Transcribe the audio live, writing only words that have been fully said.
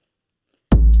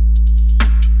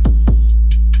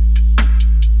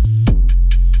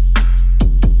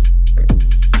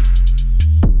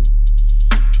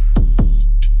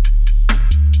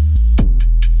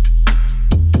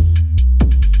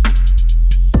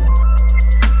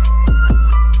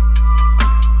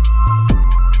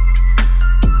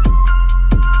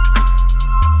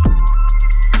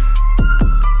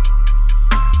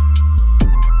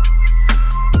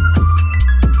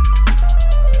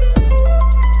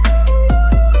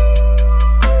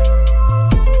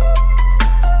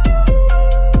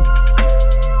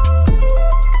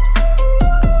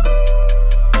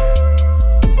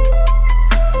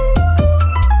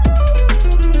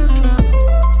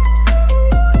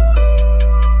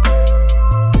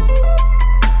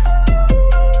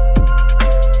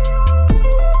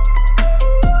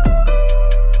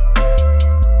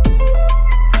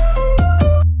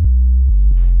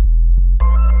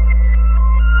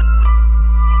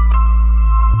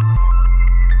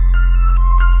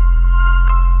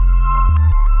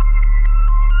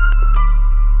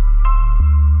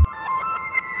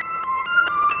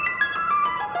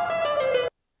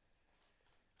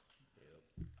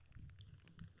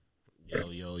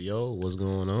Yo, what's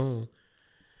going on?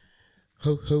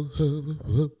 Ho, ho, ho,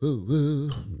 ho, ho, ho.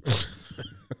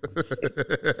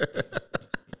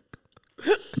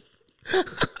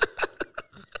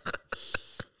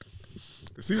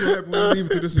 See what happened when you leave it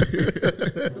to this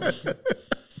nigga?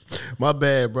 My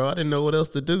bad, bro. I didn't know what else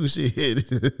to do. Shit.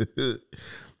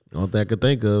 Only thing I could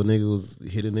think of, nigga, was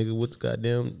hit a nigga with the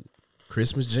goddamn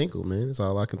Christmas jingle, man. That's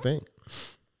all I can think.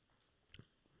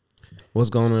 What's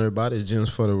going on, everybody? It's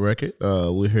Gems for the Record.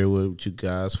 We're here with you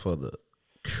guys for the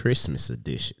Christmas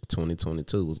edition,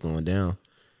 2022. What's going down?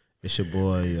 It's your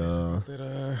boy.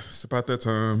 It's about that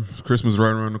time. Christmas right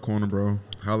around the corner, bro.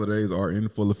 Holidays are in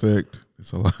full effect.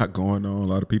 It's a lot going on. A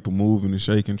lot of people moving and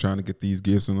shaking, trying to get these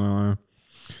gifts in line.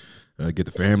 Get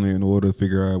the family in order,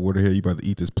 figure out where the hell you about to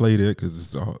eat this plate at,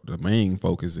 because the main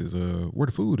focus is where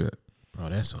the food at. Bro,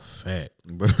 that's a fact.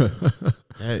 But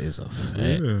That is a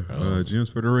fact, bro. Gems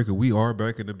for the Record, we are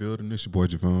back in the building. It's your boy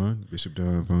Javon, Bishop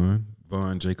Don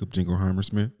Von Jacob Jingleheimer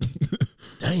Smith.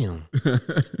 Damn.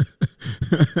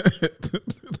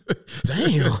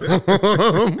 Damn.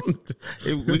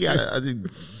 We got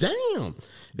damn.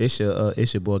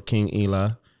 It's your boy King Eli,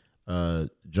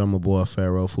 drummer boy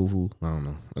Pharaoh Fufu. I don't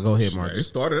know. Go ahead, It Marcus.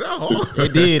 started out hard.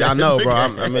 It did. I know, bro.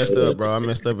 I messed up, bro. I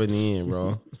messed up in the end,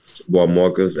 bro. Boy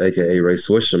Marcus, aka Ray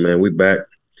Swisher, man. We back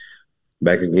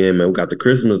again, man. We got the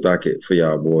Christmas docket for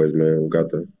y'all boys, man. We got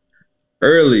the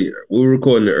early. We were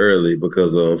recording it early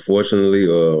because unfortunately,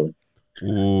 Ooh,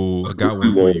 I got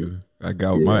one for you. I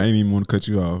ain't even want to cut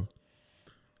you off.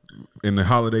 In the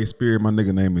holiday spirit, my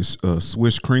nigga name is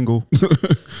Swish Kringle.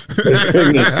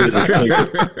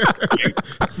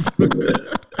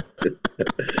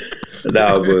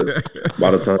 nah, but by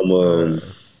the time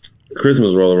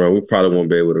Christmas roll around, we probably won't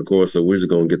be able to record, so we're just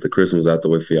gonna get the Christmas out the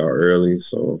way for y'all early,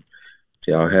 so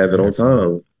y'all have it on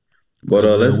time. But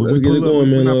let's get it going,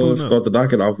 man. Start the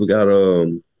docket off. We got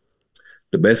the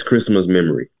best Christmas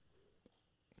memory.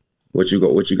 What you got,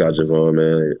 Javon,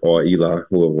 man, or Eli,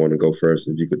 whoever want to go first,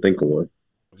 if you could think of one.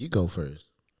 You go first.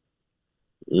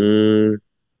 I'm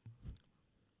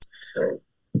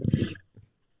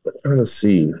trying to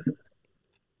see.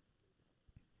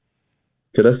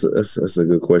 Cause that's a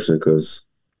good question. Cause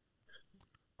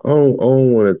I don't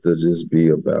want it to just be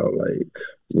about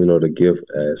the gift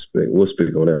aspect. We'll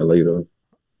speak on that later.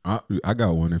 I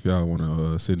got one if y'all want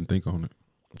to sit and think on it.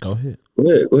 Go ahead. Go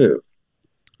ahead.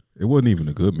 It wasn't even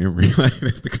a good memory. Like,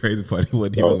 that's the crazy part. It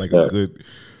wasn't even a good.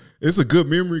 It's a good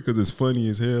memory because it's funny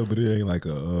as hell, but it ain't like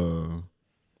a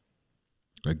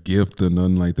gift or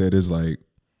nothing like that. It's like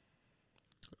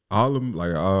all of them.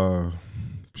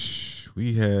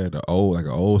 We had an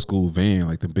old school van,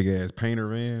 like them big ass painter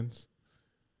vans.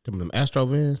 Them Astro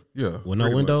vans? Yeah, with no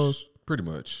windows. Pretty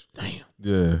much. Damn.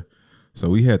 Yeah. So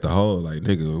we had the whole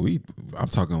I'm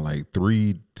talking like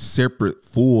 3 separate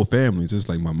full families. It's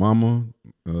like my mama,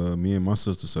 me and my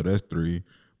sister, so that's 3.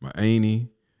 My auntie,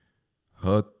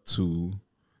 her 2,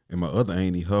 and my other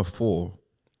auntie, her 4.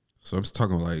 So I'm just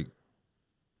talking like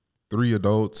 3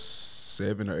 adults,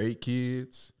 7 or 8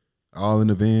 kids, all in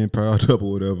the van, piled up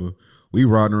or whatever. We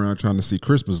riding around trying to see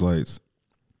Christmas lights,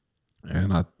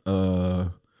 and I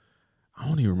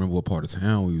don't even remember what part of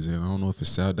town we was in. I don't know if it's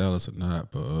South Dallas or not,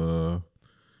 but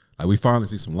we finally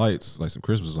see some lights, like some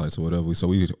Christmas lights or whatever. So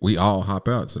we all hop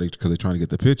out because they trying to get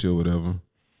the picture or whatever.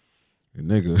 And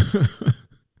nigga,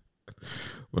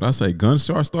 when I say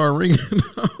gunshots start ringing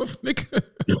off, nigga,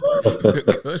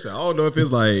 I don't know if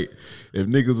it's like if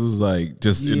niggas was like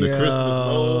just in the Christmas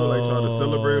mode, like trying to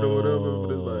celebrate or whatever.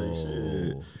 But it's like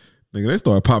shit, nigga, they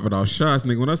start popping off shots,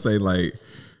 nigga. When I say like.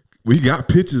 We got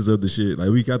pictures of the shit.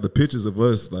 Like, we got the pictures of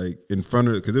us, like, in front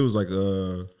of it. Because it was, like,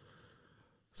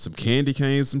 some candy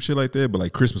canes, some shit like that. But,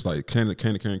 like, Christmas light, candy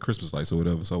cane Christmas lights or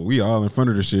whatever. So, we all in front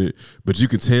of the shit. But you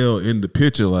could tell in the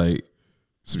picture, like,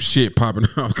 some shit popping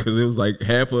off. Because it was, like,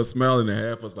 half of us smiling and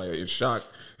half of us, like, in shock.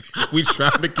 We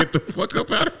trying to get the fuck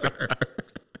up out of there.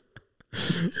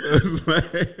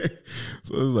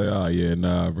 So, it's like, oh, yeah,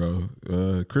 nah, bro.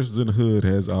 Christmas in the Hood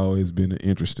has always been an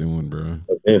interesting one, bro.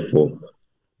 Info.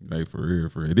 Like, for real.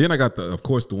 Then I got of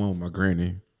course, the one with my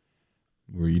granny,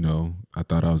 where, I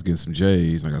thought I was getting some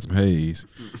J's and I got some Hays.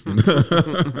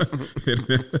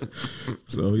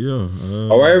 So, yeah.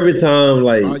 Every time,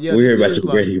 we hear about your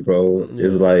granny, bro,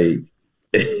 it's like,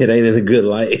 it ain't in a good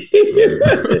light.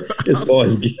 As far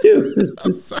as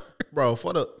gifts. Bro,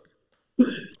 for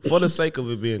the sake of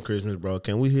it being Christmas, bro,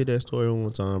 can we hear that story one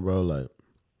more time, bro? Like,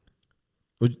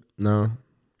 no.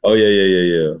 Oh,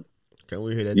 yeah. Can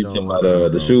we hear that? You talking about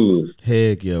the shoes?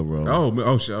 Heck yeah, bro.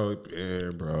 Yeah,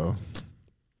 bro.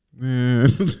 Man.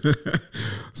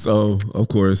 So, of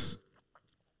course,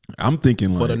 I'm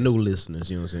thinking for the new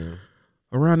listeners, you know what I'm saying?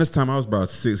 around this time I was about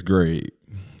 6th grade.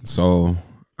 So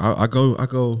I go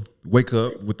wake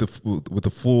up with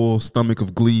the full stomach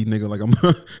of glee, nigga. Like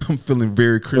I'm feeling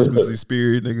very Christmassy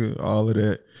spirit, nigga. All of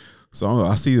that. So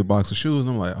I see the box of shoes and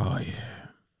I'm like, oh yeah,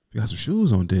 you got some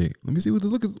shoes on deck. Let me see what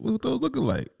those looking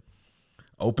like.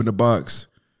 Open the box.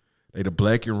 They the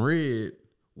black and red.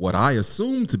 What I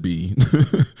assume to be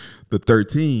the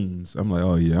 13s. I'm like,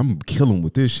 oh yeah, I'm killing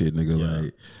with this shit, nigga. Yeah.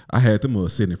 Like I had them all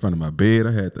sitting in front of my bed.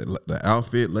 I had the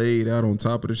outfit laid out on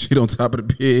top of the shit on top of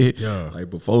the bed. Yeah. Like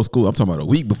before school. I'm talking about a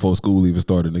week before school even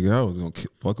started, nigga. I was gonna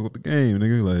fuck with the game,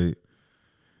 nigga. Like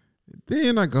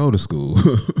then I go to school.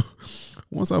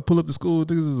 Once I pull up to school,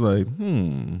 niggas is like,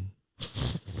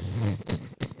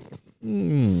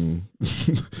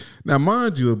 Now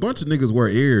mind you, a bunch of niggas wear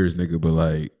Airs, nigga, but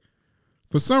like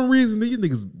for some reason, these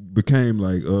niggas became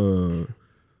like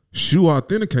shoe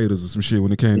authenticators or some shit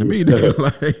when it came to me. Nigga.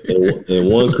 Like, in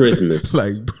one Christmas.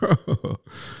 Like, bro.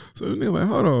 So the nigga like,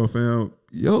 hold on, fam.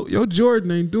 Yo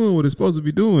Jordan ain't doing what it's supposed to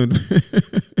be doing.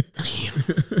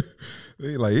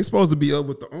 Like, it's supposed to be up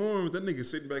with the arms. That nigga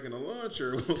sitting back in the lawn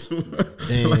chair.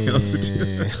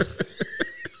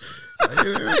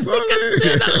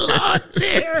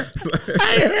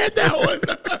 I heard that one.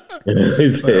 He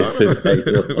said, sit back.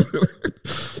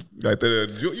 Like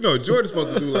that, you know, Jordan's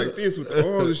supposed to do like this with the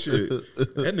arms and shit.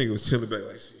 That nigga was chilling back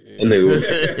like shit. That nigga was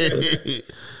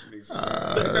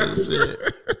shit.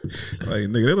 Like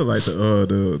nigga, they look like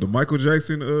the Michael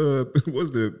Jackson what's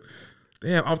the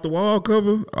damn off the wall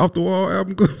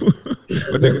album cover.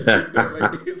 But nigga sitting back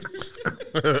like this and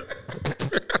shit.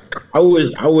 I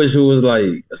wish it was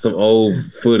like some old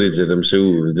footage of them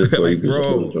shoes, just so like, you could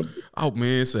show them. Oh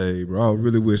man, bro, I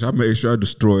really wish I made sure I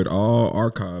destroyed all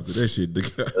archives of that shit.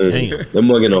 Damn, them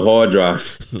looking at hard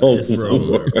drives. Bro.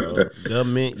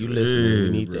 Government, you listening?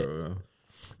 You need bro. that.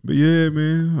 But yeah,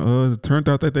 man, it turned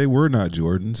out that they were not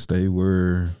Jordans. They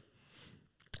were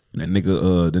that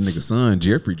nigga son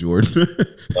Jeffrey Jordan.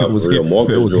 That was Jordan,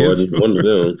 one of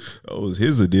them. That was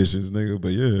his additions, nigga.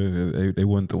 But yeah, they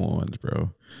wasn't the ones,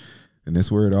 bro. And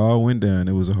that's where it all went down.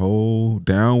 It was a whole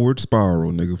downward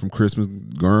spiral, nigga, from Christmas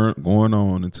going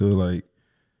on until like,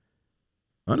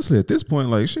 honestly, at this point,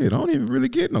 like shit, I don't even really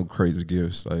get no crazy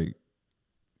gifts. Like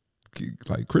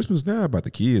Christmas now about the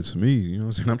kids for me. You know what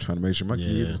I'm saying? I'm trying to make sure my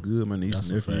kids is good, my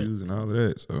nieces and nephews and all of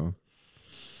that. So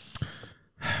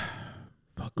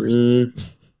fuck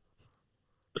Christmas.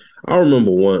 I remember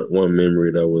one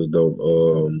memory that was dope.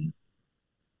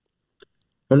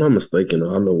 If I'm not mistaken,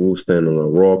 I know we were standing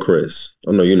on Raw Chris.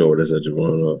 I know you know where that's at,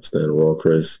 Javon. Standing Raw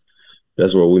Chris.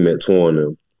 That's where we met Twan.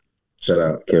 Them. Shout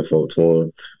out Kenfolk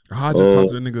Twan. I just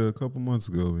talked to that nigga a couple months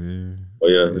ago, man. Oh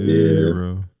yeah,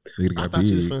 bro. I thought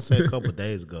you was finna say a couple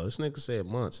days ago. This nigga said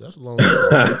months. That's a long time.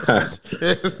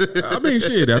 I mean,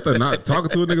 shit. After not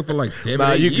talking to a nigga for like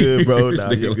 7 you years. good, bro.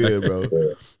 You good, bro.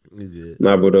 You good.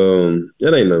 Nah, but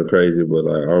it ain't nothing crazy. But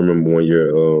like, I remember one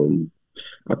year,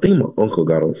 I think my uncle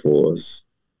got them for us.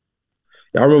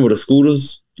 Y'all remember the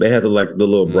scooters? They had the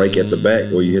little brake at the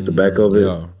back where you hit the back of it.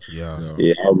 Yeah.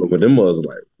 I remember them was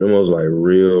like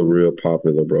real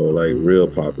popular, bro. Like real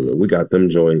popular. We got them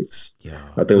joints. Yeah.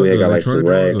 I think we had got like some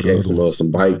rag kicks and some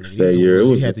bikes that year. It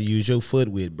was you had to use your foot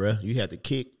with, bro. You had to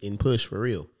kick and push for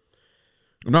real.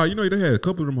 No, you know they had a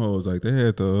couple of them hoes. Like they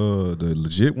had the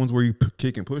legit ones where you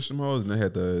kick and push them hoes, and they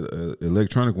had the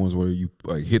electronic ones where you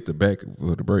like hit the back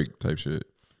for the brake type shit.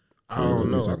 I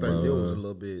don't know. I think it was a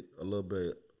little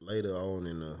bit later on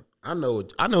in the. I know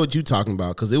what you talking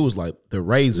about because it was like the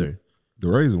Razor. The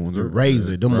Razor ones. The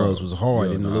Razor. Them ones was hard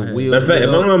and the little wheels. That's fact.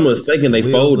 If I'm not mistaken, they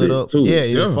folded too. Yeah,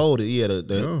 they folded. Yeah,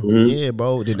 yeah,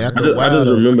 bro. Then after I just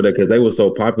remember that because they were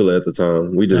so popular at the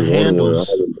time. We just wanted one. I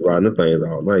was riding them things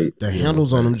all night. The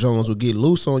handles on them Jones would get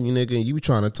loose on you, nigga, and you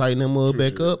trying to tighten them up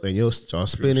back up, and you'll start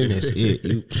spinning. That's it.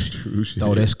 You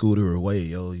throw that scooter away,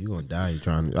 yo. You gonna die.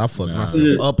 I fucked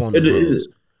myself up on the roads.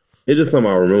 It's just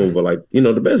something I remember, but like,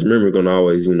 the best memory gonna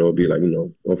always, be like,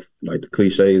 like the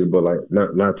cliches, but like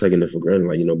not taking it for granted,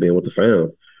 like, being with the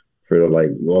fam. For like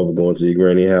over going to your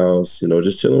granny house,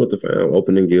 just chilling with the fam,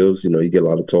 opening gifts, you get a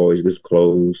lot of toys, you get some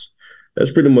clothes.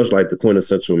 That's pretty much like the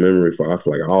quintessential memory for I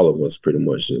feel like all of us pretty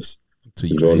much just to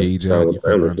your age out, you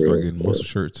start getting muscle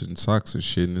shirts and socks and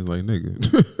shit, and it's like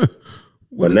nigga.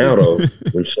 But now though,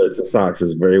 them shirts and socks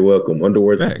is very welcome.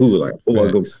 Underwear too, like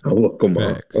I welcome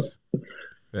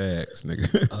Facts,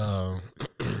 nigga.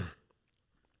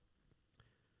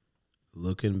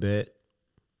 Looking back,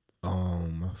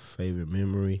 my favorite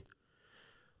memory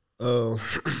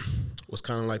was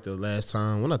kind of like the last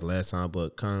time. Well, not the last time,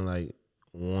 but kind of like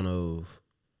one of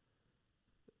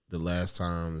the last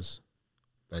times,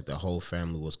 like the whole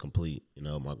family was complete.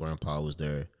 My grandpa was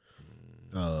there.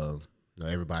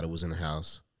 everybody was in the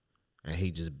house, and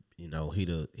he just, he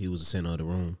was the center of the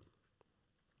room,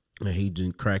 and he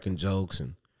just cracking jokes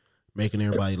and making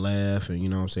everybody laugh, and you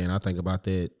know what I'm saying. I think about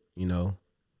that,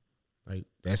 like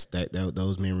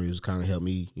those memories kind of help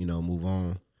me, move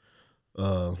on,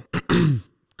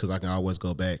 because I can always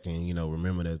go back and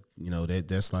remember that,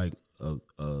 that's like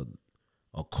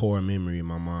a core memory in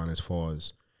my mind as far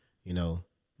as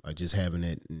like just having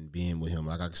that and being with him.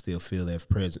 Like I can still feel that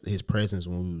his presence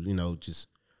when we just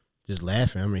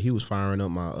laughing. I mean, he was firing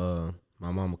up my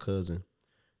mama cousin,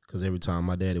 because every time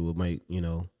my daddy would make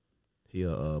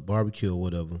he'll barbecue or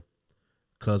whatever,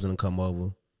 cousin will come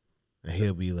over and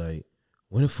he'll be like,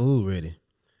 "When the food ready?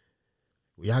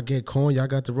 Y'all get corn? Y'all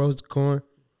got the roasted corn?"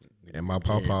 And my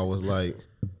papa was like,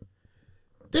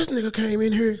 "This nigga came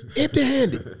in here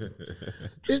empty-handed.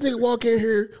 This nigga walk in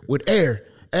here with air,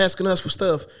 asking us for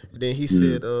stuff." And then he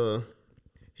said,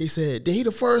 then he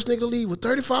the first nigga to leave with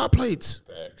 35 plates.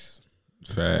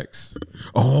 Facts.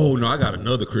 Oh no, I got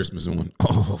another Christmas one.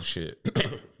 Oh shit.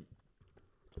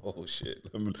 Oh shit.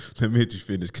 Let me hit you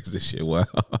finish because this shit wow.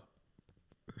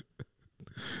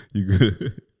 You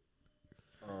good?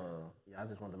 Yeah, I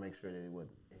just wanted to make sure that it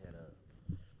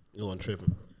wasn't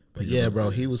tripping. But yeah, bro,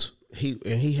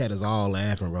 he had us all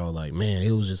laughing, bro. Like, man,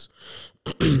 it was just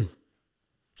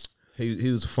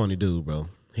he was a funny dude, bro.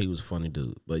 He was a funny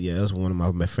dude. But yeah, that's one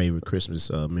of my favorite Christmas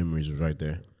memories right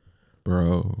there.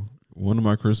 Bro, one of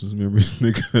my Christmas memories,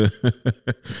 nigga.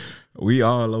 We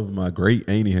all over my great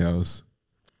auntie house,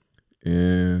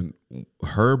 and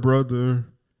her brother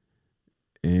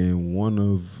and one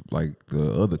of like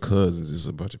the other cousins is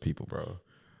a bunch of people, bro.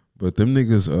 But them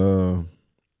niggas,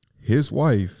 his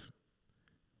wife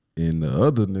and the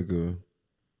other nigga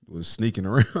was sneaking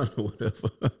around or whatever.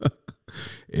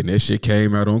 And that shit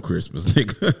came out on Christmas,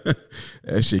 nigga.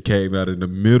 That shit came out in the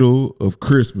middle of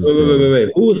Christmas.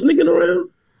 Wait. Who was sneaking around?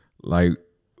 Like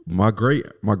my great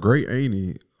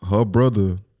auntie, her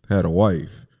brother had a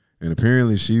wife, and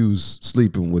apparently she was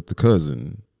sleeping with the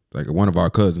cousin, like one of our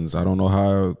cousins. I don't know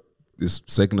how, this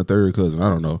second or third cousin, I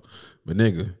don't know, but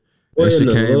nigga, that shit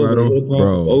came out on,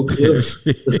 bro.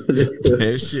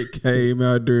 That shit came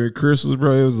out during Christmas,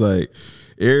 bro. It was like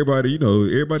everybody,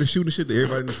 everybody shooting shit to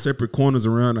everybody in the separate corners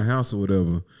around the house or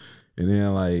whatever. And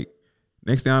then like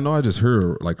next thing I know, I just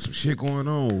heard like some shit going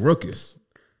on, ruckus.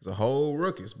 It's a whole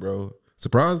ruckus, bro.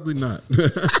 Surprisingly not. But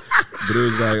it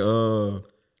was like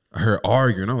I heard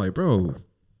arguing. I'm like, bro,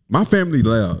 my family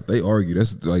loud. They argue.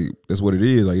 That's what it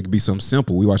is. Like it could be something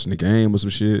simple. We watching the game or some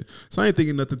shit. So I ain't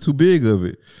thinking nothing too big of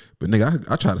it. But nigga,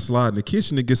 I try to slide in the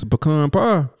kitchen to get some pecan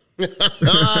pie.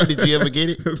 Did you ever get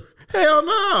it? Hell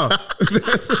no.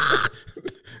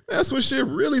 That's when shit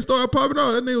really started popping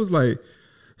out. That nigga was like,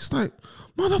 it's like,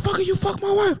 motherfucker, you fuck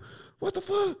my wife. What the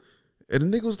fuck?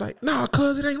 And the nigga was like, nah,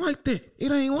 cuz it ain't like that.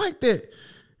 It ain't like that.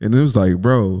 And it was like,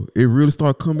 bro, it really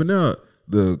started coming out.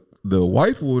 The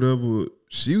wife or whatever,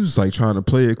 she was like trying to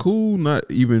play it cool, not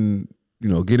even,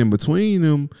 get in between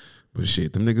them. But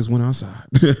shit, them niggas went outside.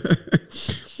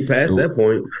 You passed that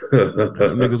point.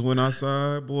 Them niggas went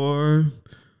outside, boy.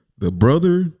 The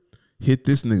brother hit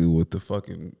this nigga with the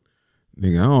fucking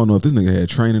nigga. I don't know if this nigga had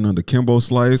training under Kimbo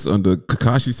Slice, under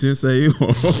Kakashi Sensei, or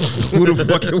who the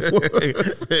fuck it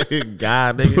was.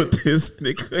 God, nigga. But this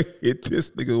nigga hit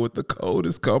this nigga with the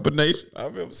coldest combination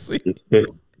I've ever seen.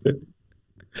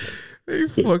 He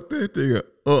fucked that nigga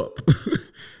up.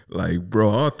 Like,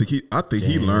 bro, I think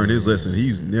he learned his lesson. He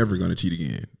was never gonna cheat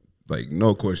again. Like,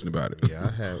 no question about it.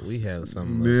 Yeah, we had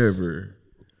something. Never.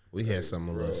 We had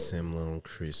something a little similar on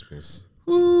Christmas.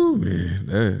 Ooh, man,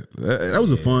 that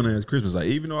was a fun ass Christmas. Like,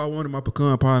 even though I wanted my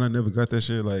pecan pie and I never got that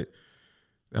shit, like,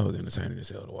 that was entertaining as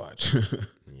hell to watch.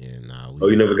 Yeah, nah.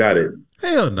 You never got it?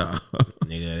 Hell no.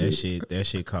 Nigga, that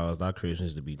shit caused our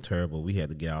Christmas to be terrible. We had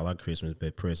to get all our Christmas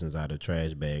presents out of the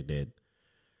trash bag that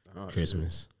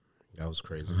Christmas. Shit. That was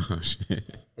crazy. Oh, shit.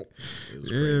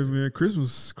 Crazy. Man,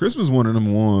 Christmas one of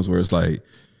them ones where it's like,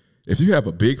 if you have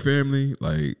a big family,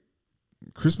 like,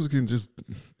 Christmas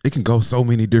it can go so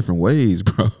many different ways,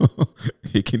 bro.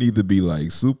 It can either be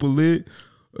like super lit,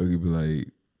 or it can be like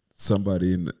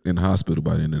somebody in the hospital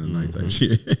by the end of the night type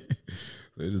shit.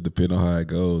 So it just depends on how it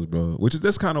goes, bro.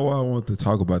 That's kind of why I wanted to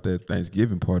talk about that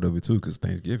Thanksgiving part of it too, because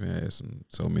Thanksgiving has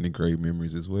so many great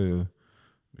memories as well.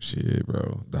 Shit,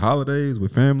 bro. The holidays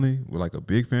with family, with like a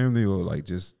big family or like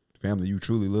just family you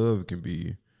truly love, it can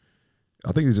be.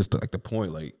 I think it's just like the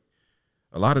point, like.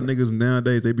 A lot of niggas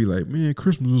nowadays, they be like, man,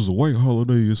 Christmas is a white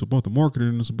holiday. It's about the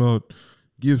marketing. It's about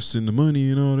gifts and the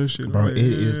money and all that shit. Bro, it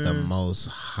is the most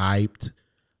hyped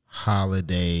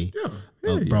holiday.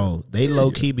 Bro, they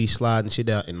low-key be sliding shit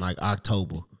out in like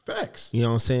October. Facts. You know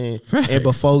what I'm saying? Facts. And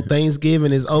before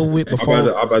Thanksgiving is over with, I'm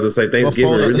about to say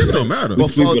Thanksgiving. It don't matter.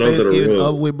 Before Thanksgiving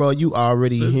over with, bro, you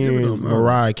already Thanksgiving hearing don't matter.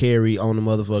 Mariah Carey on the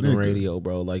motherfucking radio,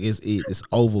 bro. Like it's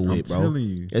over with, bro. telling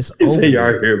you. It's You over. say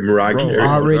y'all with. hear Mariah Bro, Carey.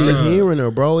 Already God. hearing her,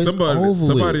 bro. It's over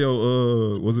somebody with.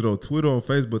 on was it on Twitter, on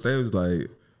Facebook? They was like,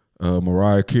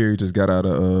 Mariah Carey just got out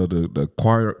of the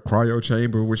cryo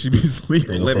chamber where she be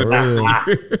sleeping. Nigga, for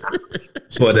real.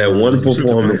 For that one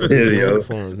performance, yo.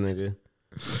 Nigga.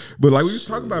 But like we was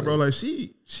talking about, bro, like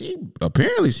she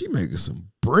apparently she making some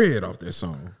bread off that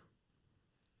song.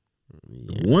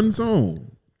 Yeah. One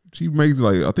song, she makes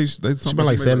like I think She made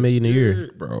like $7 million a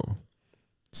year, bro.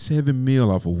 $7 million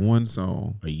off of one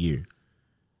song a year.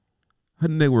 Her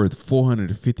net worth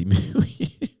 $450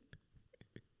 million.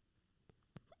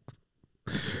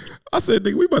 I said,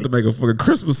 nigga, we about to make a fucking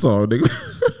Christmas song, nigga.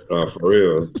 For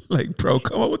real. Like, bro,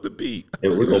 come on with the beat.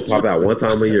 And we're gonna pop out one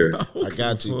time a year. I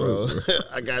got you, bro.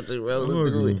 I got you, bro.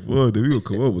 Let's do it. Fuck, dude, we gonna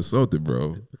come up with something,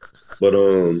 bro. But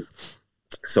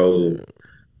so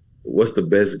what's the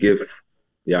best gift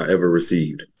y'all ever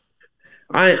received?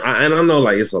 And I know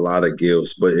like it's a lot of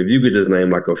gifts, but if you could just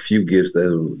name like a few gifts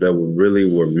that really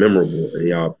were memorable in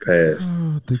y'all past.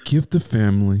 The gift of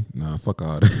family. Nah, fuck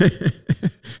all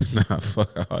that. Nah,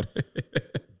 fuck all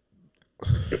that.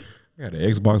 I got an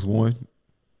Xbox One.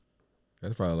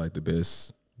 That's probably like the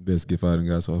best gift I done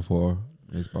got so far.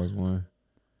 Xbox One.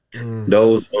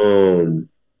 Those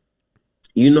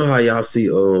you know how y'all see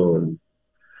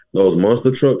those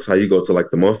monster trucks? How you go to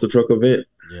like the monster truck event?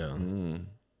 Yeah.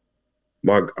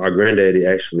 Our granddaddy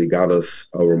actually got us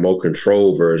a remote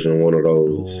control version of one of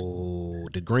those. Oh,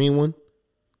 the green one?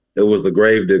 It was the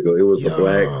Grave Digger. It was the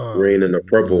black, green, and the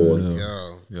purple one.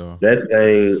 Yeah. That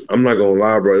thing, I'm not gonna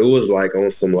lie, bro. It was like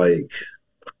on some like,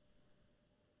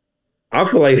 I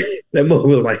feel like that movie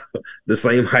was like the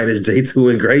same height as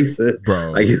J2 and Grayson,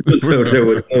 Bro. Like it was up there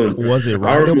with them. Was it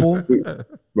rideable?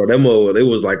 Bro, that mode, it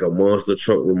was like a monster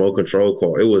truck remote control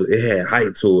car. It had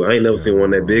height to it. I ain't never seen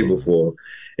one that big before.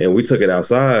 And we took it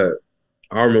outside.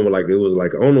 I remember like it was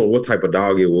like, I don't know what type of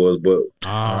dog it was, but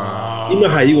you know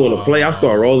how you want to play. I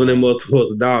started rolling him up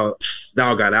towards the dog.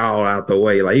 Dog got all out the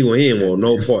way. Like he didn't want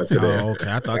no parts of that. Oh,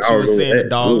 okay. I thought you were saying the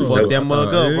dog fucked that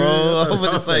mug up, bro. I was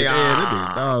about to say,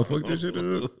 that dog fucked that shit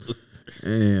up.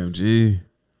 Damn, G.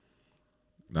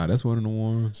 Nah, that's one of the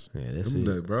ones. Yeah, that's Them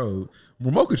it. that, bro.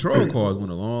 Remote control cars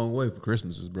went a long way for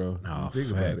Christmases, bro. Nah,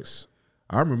 Think about it. facts.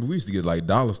 I remember we used to get like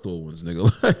dollar store ones,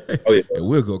 nigga. Oh, yeah. And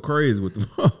we'll go crazy with them.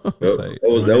 It's like,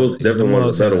 That was definitely one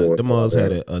of the better ones. The mugs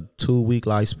had a 2-week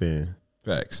lifespan.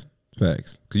 facts.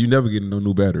 Because you never get no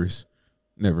new batteries.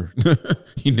 Never.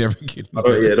 You never get new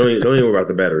Don't even worry about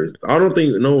the batteries. I don't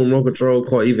think no remote control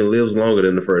car even lives longer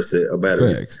than the first set of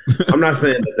batteries. Facts. I'm not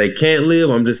saying that they can't live.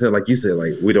 I'm just saying, like you said,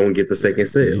 like we don't get the second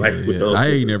set. Yeah, like we yeah. don't I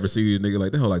get ain't this. never seen a nigga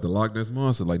like that. Whole like the Loch Ness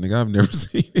Monster. Like, nigga, I've never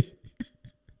seen it.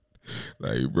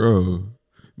 Like, bro.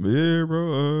 But yeah,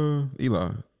 bro. Eli,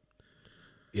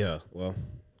 Yeah, well.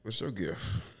 what's your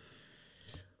gift?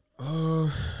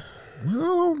 Well,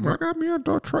 I got me a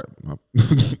dog truck. I'm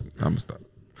gonna stop.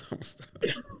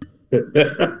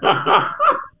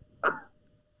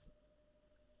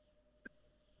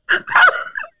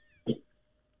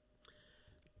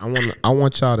 I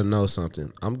want y'all to know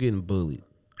something. I'm getting bullied.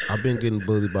 I've been getting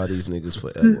bullied by these niggas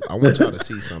forever. I want y'all to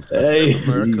see something. Hey,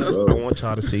 America, bro. I want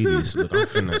y'all to see this. Look, I'm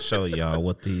finna show y'all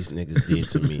what these niggas did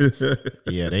to me.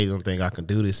 Yeah, they don't think I can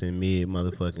do this in mid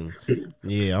motherfucking.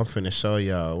 Yeah, I'm finna show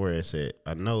y'all where it's at.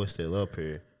 I know it's still up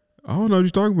here. I don't know what you're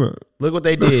talking about. Look what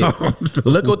they did.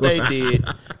 Look what they did.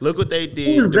 Look what they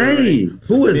did. Who is they?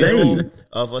 Who is middle they?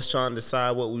 of us trying to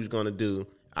decide what we was gonna do.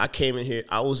 I came in here.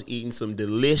 I was eating some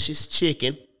delicious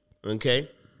chicken. Okay,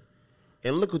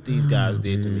 and look what these guys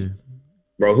did to me.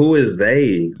 Bro, who is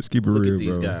they? Just keep it Look real, at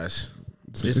these bro. guys.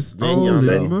 It's Just then all y'all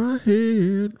in know. my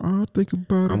head. I'll think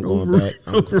about I'm it going over back.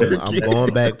 and over I'm again.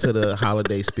 going back to the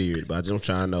holiday spirit, but I'm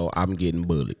trying to know I'm getting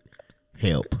bullied.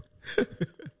 Help.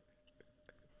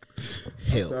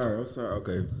 Help. I'm sorry.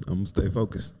 Okay, I'm gonna stay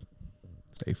focused.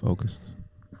 Stay focused.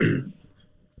 What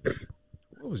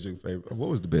was your favorite? What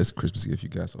was the best Christmas gift you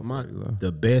got so far? Eli?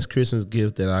 The best Christmas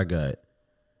gift that I got,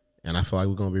 and I feel like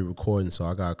we're gonna be recording, so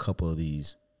I got a couple of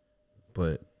these,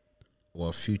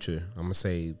 future. I'm gonna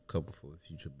say a couple for the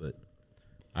future, but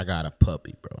I got a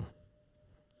puppy, bro.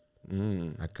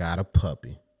 I got a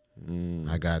puppy.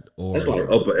 I got Oreo. That's like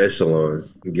upper echelon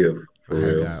gift for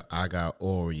real. I got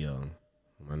Oreo,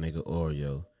 my nigga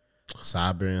Oreo,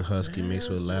 Siberian Husky mixed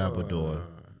with Labrador.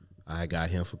 I got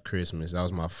him for Christmas. That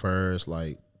was my first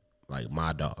like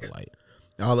my dog. Like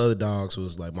all the other dogs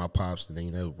was like my pops, and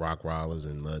they were rock rollers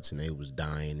and nuts, and they was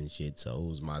dying and shit. So it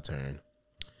was my turn.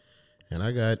 And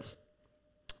I got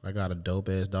a dope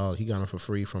ass dog. He got him for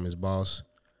free from his boss.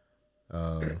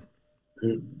 Shout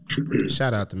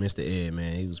out to Mr. Ed,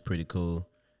 man. He was pretty cool.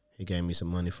 He gave me some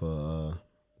money for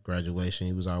graduation.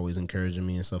 He was always encouraging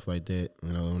me and stuff like that.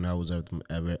 You know, when I was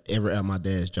ever at my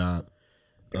dad's job.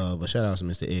 But shout out to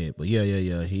Mr. Ed. But yeah.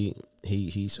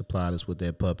 He supplied us with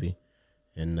that puppy,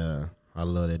 and I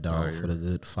love that dog for the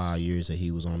good 5 years that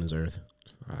he was on this earth.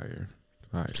 Fire,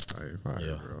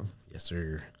 Yeah. bro. Yes,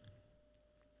 sir.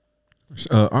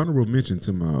 Honorable mention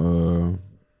to my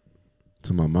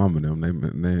mom and them.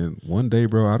 Man, one day,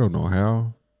 bro, I don't know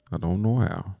how.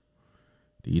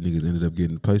 These niggas ended up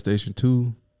getting the PlayStation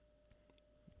 2.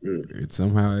 And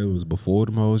somehow it was before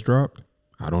the hoes dropped.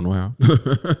 I don't know how.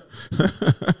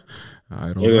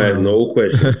 I don't know. Ask no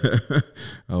question.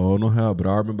 I don't know how, but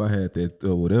I remember I had that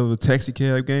whatever taxi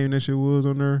cab game that shit was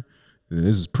on there. And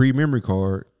this was pre-memory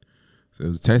card. So it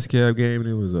was a taxi cab game and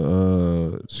it was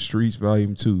a Streets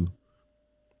Volume 2.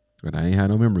 And I ain't had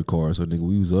no memory card, so nigga,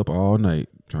 we was up all night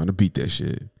trying to beat that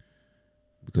shit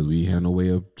because we had no way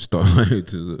of starting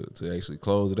to actually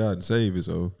close it out and save it.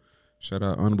 So shout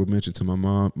out, honorable mention to my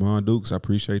mom Dukes. I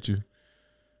appreciate you.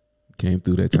 Came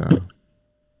through that time.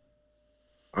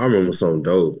 I remember something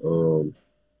dope.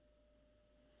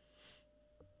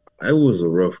 It was a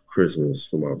rough Christmas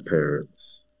for my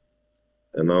parents,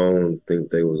 and I don't think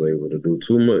they was able to do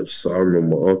too much. So I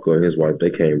remember my uncle and his wife,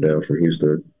 they came down from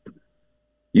Houston.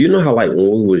 You know how, like, when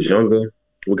we was younger,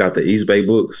 we got the East Bay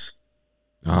books.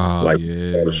 Oh,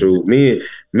 yeah. Shoot, me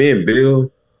and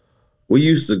Bill, we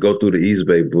used to go through the East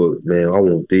Bay book. Man, I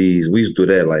want these. We used to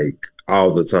do that, like,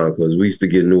 all the time because we used to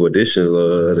get new editions of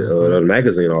the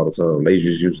magazine all the time. They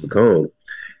just used to come.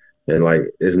 And, like,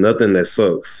 it's nothing that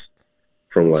sucks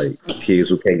from, like, kids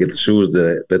who can't get the shoes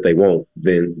that they want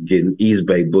than getting East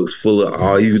Bay books full of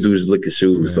all you can do is look at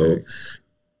shoes. So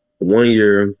one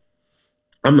year,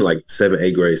 I'm in like 7th,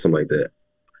 8th grade, something like that.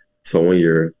 So one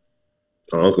year,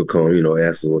 our uncle come,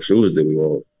 asked us what shoes did we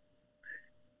want.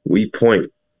 We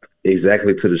point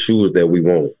exactly to the shoes that we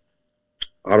want.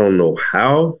 I don't know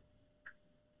how,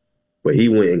 but he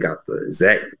went and got the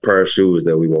exact pair of shoes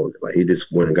that we wanted. Like, he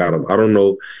just went and got them. I don't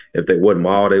know if what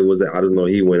mall they was at. I just know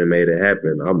he went and made it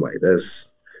happen. I'm like,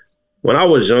 when I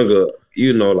was younger,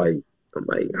 I'm like,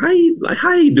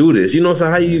 how you do this? You know what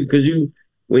I'm saying? Because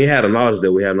we had the knowledge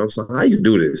that we had. And I'm saying, how you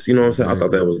do this? You know what I'm saying? I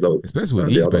thought that was dope. Especially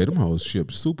with East Bay, them hoes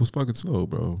shipped super fucking slow,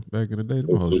 bro. Back in the day,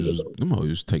 them hoes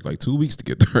just take like 2 weeks to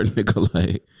get there, nigga.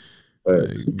 Like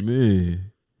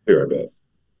man. Be right back.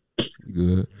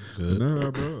 Good.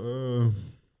 Nah, bro.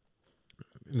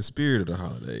 In the spirit of the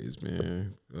holidays,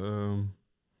 man. I'm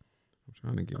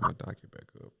trying to get my docket back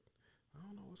up. I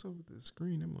don't know what's up with this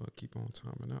screen. It must keep on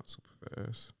timing out super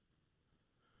fast.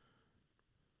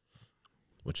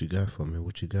 What you got for me?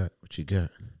 What you got?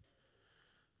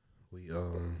 We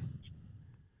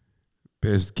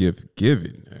best gift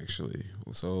given, actually.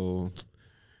 So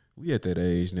we at that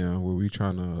age now where we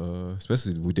trying to,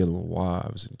 especially we dealing with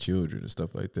wives and children and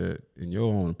stuff like that. In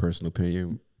your own personal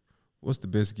opinion, what's the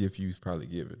best gift you've probably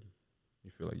given? You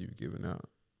feel like you've given out?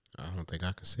 I don't think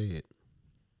I can say it.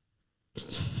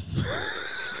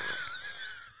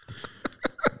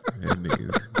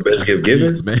 Best gift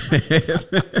given?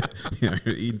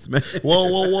 Eating smash.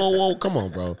 Whoa. Come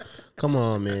on, bro. Come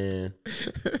on, man.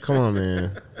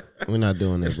 We're not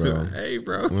doing that, bro. Hey,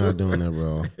 bro. We're not doing that,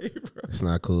 bro. Hey, bro. It's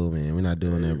not cool, man. We're not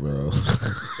doing that, bro.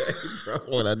 Hey, bro.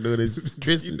 We're not doing this. It's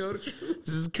Christmas. You know the truth.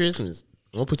 This is Christmas.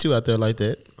 I don't put you out there like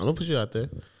that. I don't put you out there.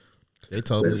 They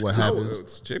told me what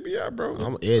happens. Check me out, bro.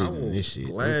 I'm editing this shit.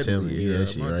 I'm telling you that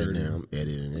shit right journey. now. I'm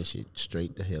editing that shit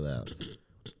straight the hell out.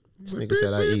 This nigga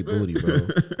said I eat booty, bro.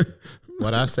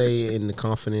 What I say in the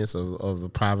confidence of a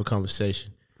private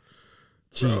conversation.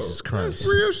 Jesus Christ. That's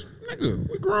real nigga,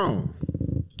 we grown.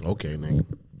 Okay, nigga.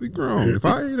 We grown. If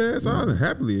I ate ass, I'd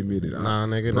happily admit it. Nah,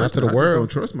 nigga, not to the I just world. don't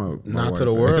trust my Not wife. to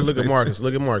the world. Look at Marcus.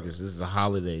 This is a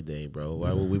holiday day, bro.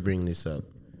 Why would we bring this up?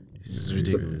 This is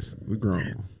ridiculous. We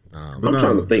grown. I'm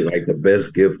trying to think like the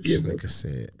best gift This given. nigga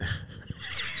said.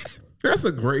 That's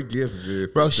a great gift, man.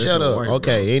 Bro, That's shut your up. wife,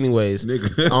 okay, bro. anyways.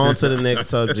 Nigga. On to the next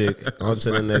subject. On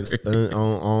to the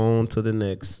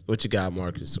next. What you got,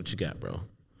 Marcus? What you got, bro?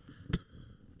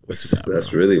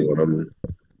 That's really what I'm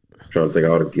trying to think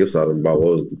of all the gifts out of them about.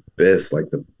 What was the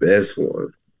best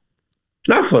one?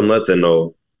 Not for nothing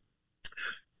though.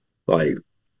 Like,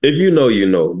 if you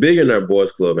know, Billionaire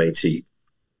Boys Club ain't cheap.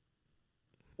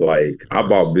 Like, I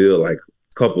bought Bill like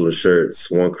a couple of shirts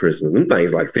one Christmas. Them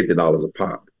things like $50 a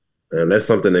pop. And that's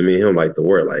something that me and him like to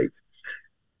wear. Like,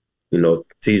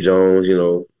 T. Jones,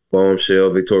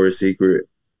 Bombshell, Victoria's Secret.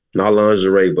 Not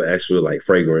lingerie, but actual like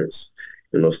fragrance.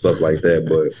 stuff like that.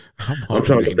 But I'm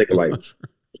trying to think of like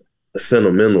a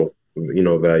sentimental,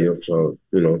 value. So,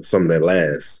 something that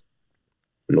lasts.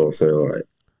 You know what I'm saying? Like,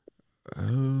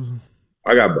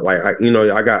 I got like I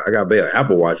got an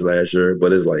Apple Watch last year,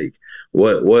 but it's like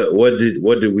what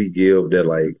did we give that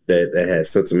like that has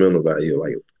sentimental value?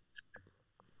 Like,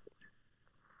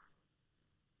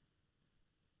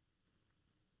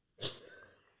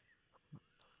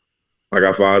 I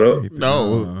got fired up.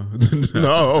 No.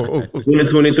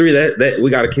 2023. That we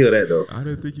got to kill that though. I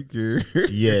didn't think you cared.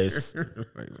 Yes.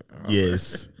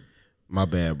 Yes. My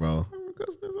bad, bro.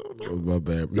 My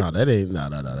bad. No, that ain't. No.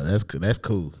 That's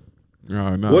cool.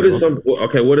 No. What is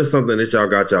What is something that y'all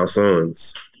got y'all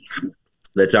sons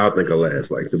that y'all think will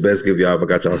last? Like the best gift y'all ever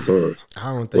got y'all sons.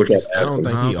 I don't think he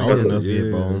old enough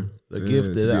yet, bro. The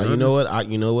gift that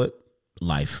you know what?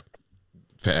 Life.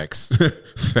 Facts.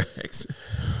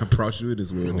 I brought you in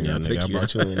this world. Yeah, nigga, I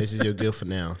brought you in. This is your gift for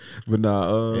now. But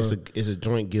nah, it's a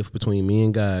joint gift between me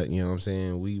and God. You know what I'm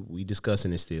saying? We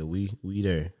discussing it still. We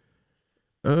there.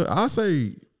 I'll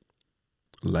say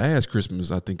last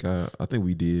Christmas. I think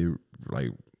we did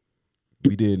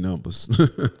numbers.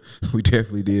 We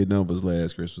definitely did numbers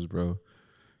last Christmas, bro.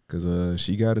 Cause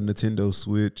she got a Nintendo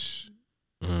Switch.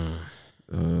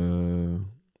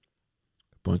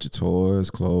 Bunch of toys,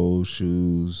 clothes,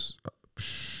 shoes.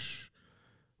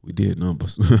 We did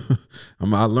numbers.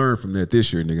 I learned from that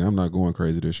this year, nigga. I'm not going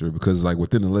crazy this year because like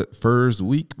within the first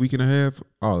week and a half,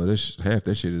 all of this half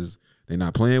that shit is they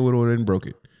not playing with it or they didn't broke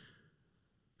it.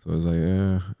 So I was like,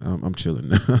 yeah, I'm chilling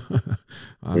now.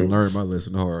 I learned my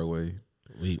lesson the hard way.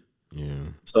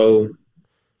 So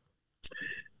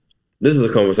this is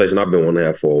a conversation I've been wanting to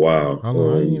have for a while. How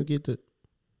long? I didn't even get to.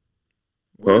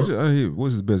 What's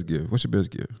his best gift? What's your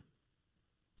best gift?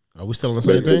 Are we still on the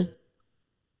same thing?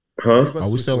 Huh?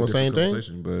 Are we still on the same thing?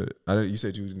 But you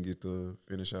said you didn't get to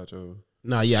finish out your.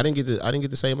 Nah, yeah, I didn't get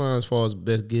the same line as far as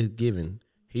best gift given.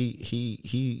 He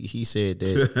said that.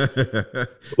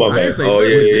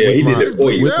 He did it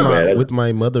for you. With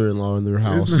my mother-in-law in their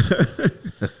house.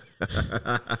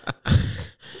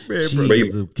 Man,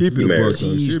 keep it married.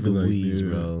 Jeez Louise,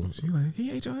 bro. She like,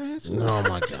 he ate your ass. Oh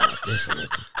my god, this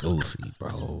nigga goofy,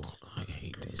 bro. I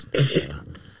hate this nigga.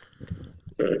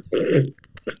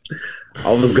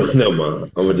 I was going. Never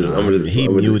mind. I'm gonna just. He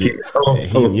muted.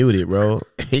 He muted, bro.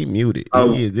 He muted.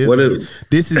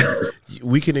 This is.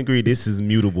 We can agree. This is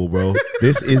mutable, bro.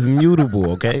 This is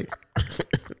mutable. Okay.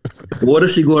 What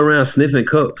if she go around sniffing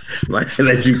cups like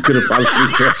that? You could have possibly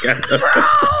drank out.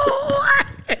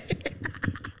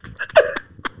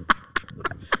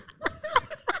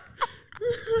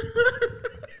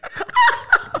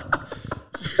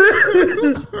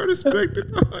 Start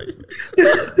expecting.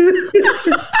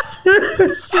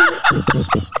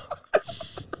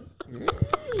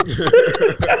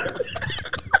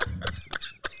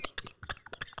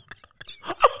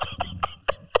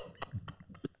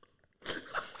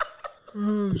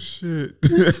 Oh shit.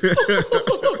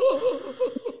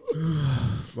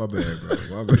 My bad,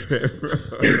 bro.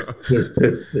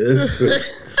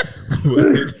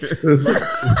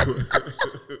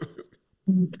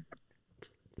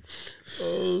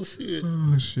 Oh shit.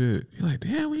 Oh shit. You're like,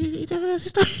 damn, we eat your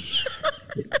ass.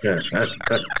 Okay,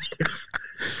 bro.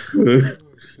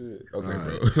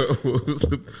 What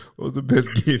was the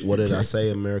best gift? What did I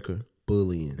say, America?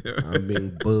 Bullying. I'm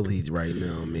being bullied right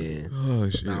now, man. Oh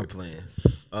shit. Nah, I'm playing.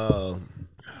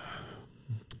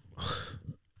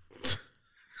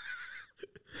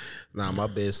 Nah,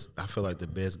 I feel like the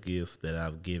best gift that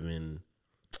I've given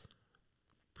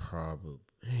probably,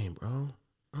 bro,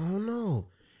 I don't know.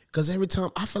 Because every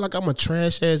time, I feel like I'm a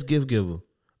trash ass gift giver.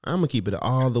 I'm going to keep it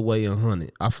all the way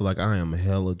 100. I feel like I am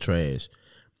hella trash.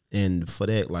 And for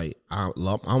that, like, I'm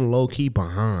low key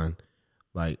behind.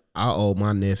 Like, I owe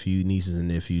my nieces and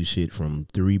nephews shit from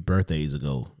 3 birthdays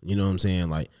ago. You know what I'm saying?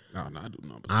 Like, I do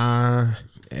numbers. I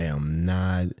am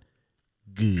not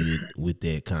good with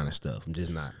that kind of stuff. I'm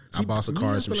just not. I bought some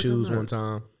cars, some shoes one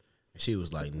time. And she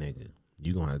was like, nigga,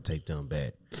 you gonna have to take them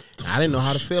back. And I didn't know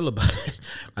how to feel about it.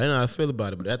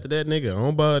 But after that, nigga, I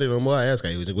don't buy it no more. I asked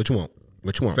her, what you want?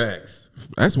 What you want? Facts.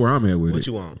 That's where I'm at with it. What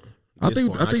you want? I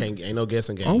think ain't no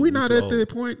guessing game. Are we not at that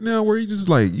point now where you just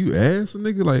like you ask a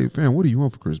nigga like, fam, what do you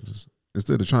want for Christmas?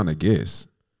 Instead of trying to guess.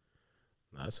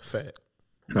 Nah, that's a fact.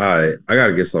 All right, I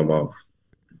gotta get something off.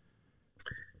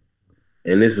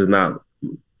 And this is not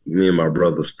me and my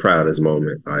brother's proudest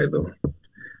moment either.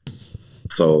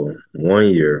 So 1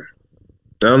 year,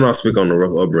 I'm not speaking on the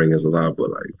rough upbringings a lot,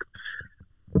 but like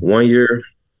 1 year,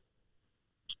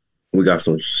 we got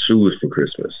some shoes for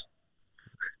Christmas.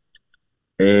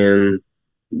 And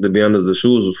to be under the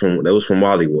shoes was from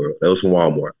Wally World. That was from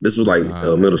Walmart. This was like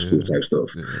middle school type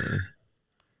stuff. Yeah.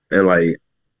 And like,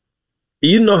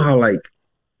 you know how like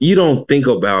you don't think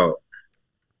about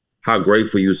how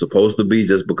grateful you're supposed to be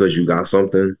just because you got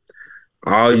something.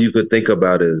 All you could think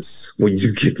about is when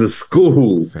you get to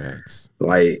school. Facts.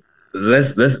 Like,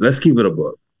 let's keep it a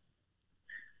buck.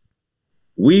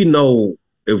 We know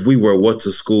if we were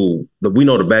to school, we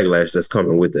know the backlash that's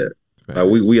coming with that. Like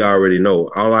we already know.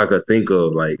 All I could think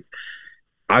of, like,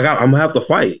 I'm gonna have to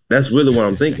fight. That's really what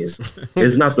I'm thinking.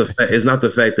 It's not the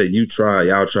fact that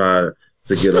y'all try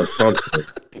to get us something.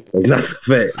 It's not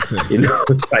the fact, you know,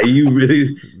 like you really,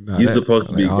 you're supposed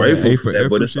to be grateful for that.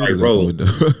 But it's like, bro,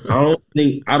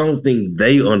 I don't think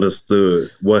they understood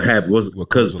what happened was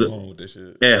because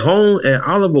at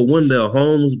Oliver Wendell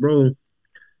Holmes, bro,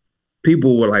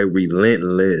 people were like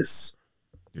relentless,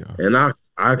 and I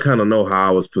kind of know how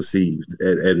I was perceived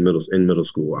in middle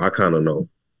school. I kind of know.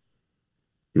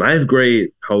 Ninth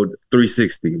grade, hold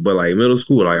 360, but like middle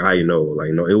school, like how you know,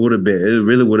 like no, it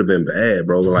really would have been bad,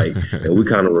 bro. Like, and we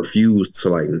kind of refused to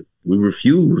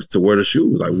wear the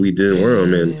shoes, like we didn't wear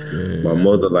them. And my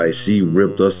mother, like, she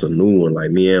ripped us a new one,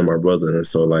 like me and my brother, and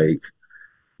so like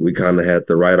we kind of had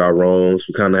to right our wrongs.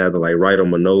 We kind of had to like write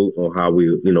them a note on how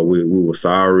we were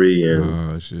sorry,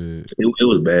 and it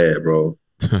was bad, bro.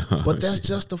 But that's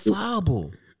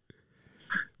justifiable.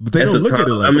 But they don't look at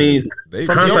it like, I mean,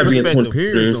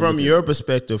 from your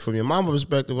perspective, from your mama's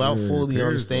perspective, I fully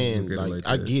understand. Like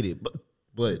I get it,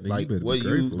 but like what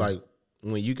you like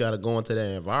when you got to go into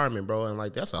that environment, bro, and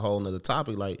like that's a whole nother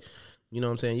topic. Like, you know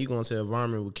what I'm saying? You go into an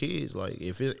environment with kids, like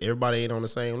if everybody ain't on the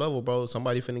same level, bro,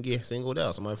 somebody finna get singled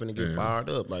out, somebody finna get fired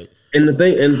up. Like, and the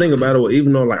thing about it,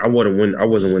 even though like I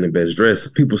wasn't winning best dress,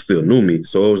 people still knew me.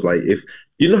 So it was like, if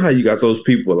you know how you got those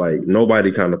people, like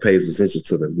nobody kind of pays attention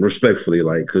to them respectfully,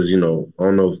 like, because I don't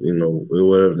know if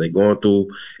whatever they going through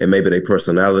and maybe their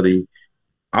personality.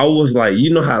 I was like,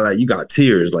 you know how like you got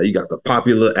tiers, like you got the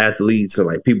popular athletes and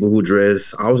like people who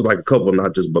dress. I was like a couple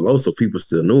not just below, so people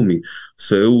still knew me.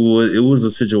 So it was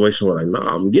a situation where like, nah,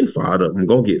 I'm getting fired up. I'm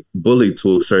gonna get bullied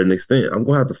to a certain extent. I'm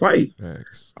gonna have to fight.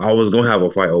 Thanks. I was gonna have a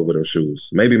fight over them shoes.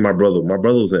 Maybe my brother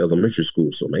was in elementary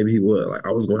school, so maybe he would. Like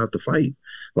I was gonna have to fight.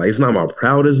 Like it's not my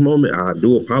proudest moment. I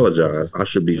do apologize. I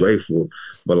should be grateful,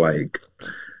 but like.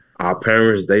 Our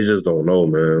parents, they just don't know,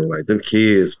 man. Like them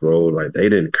kids, bro, like they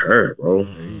didn't care, bro.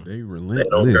 They relentless. They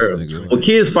don't care. Nigga. When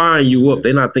kids firing you up,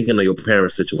 they're not thinking of your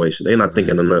parents' situation. They're not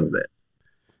thinking of none of that.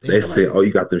 They say, "Oh,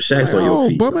 you got them shacks on your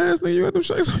feet." Bum ass nigga, you got them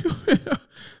shacks on your feet.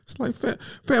 It's like,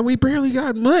 fat, we barely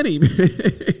got money, man.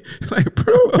 Like,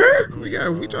 bro,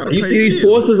 we trying to. You see these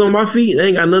forces on my feet? They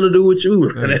ain't got nothing to do with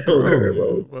you. They don't care,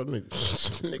 bro.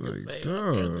 Niggas say,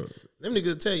 them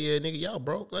niggas tell you, nigga, y'all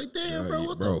broke. Like, damn, bro,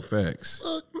 what the facts.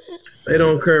 Fuck, man. They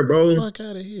don't care, bro. Fuck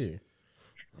out of here.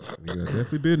 Yeah,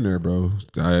 definitely been there, bro.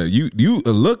 You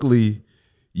luckily,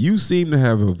 you seem to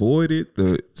have avoided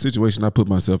the situation I put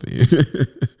myself in.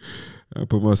 I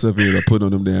put myself in. I put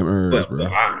on them damn herbs, bro.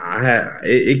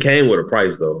 It came with a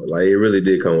price though. Like it really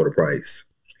did come with a price.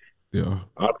 Yeah.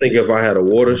 I think if I had a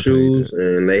water shoes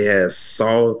and they had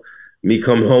saw me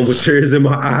coming home with tears in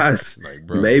my eyes, like,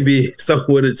 bro, maybe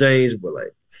something would have changed. But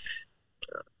like,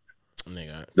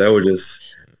 that was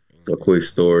just a quick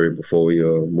story before we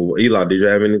move on. Eli, did you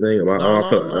have anything? I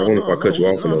wonder if I cut you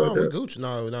off or like that. Gucci.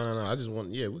 No. I just want,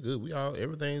 we're good.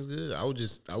 Everything's good. I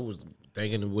was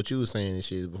thinking of what you were saying and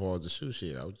shit before the shoe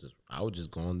shit. I was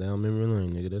just going down memory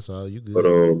lane, nigga. That's all. You good?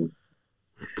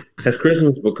 But has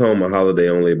Christmas become a holiday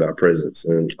only about presents?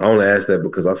 And I only ask that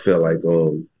because I feel like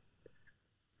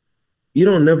you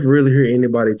don't never really hear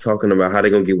anybody talking about how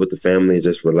they're gonna get with the family and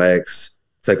just relax,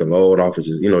 take a load off, and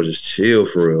just chill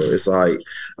for real. It's like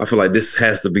I feel like this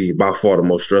has to be by far the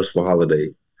most stressful holiday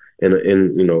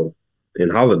in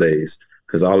holidays,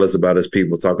 because all it's about is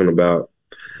people talking about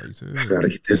I gotta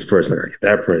get this person, I gotta get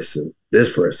that person,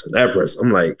 this person, that person.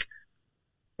 I'm like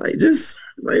just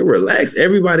like relax.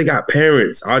 Everybody got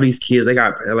parents. All these kids, they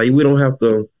got like we don't have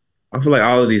to. I feel like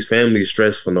all of these families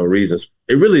stress for no reasons.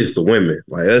 It really is the women.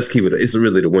 Like let's keep it. It's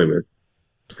really the women.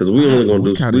 Because we only gonna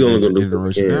do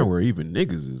generation now where even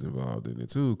niggas is involved in it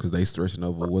too, because they stressing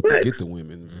over what to get the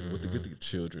women and what to get the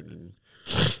children, and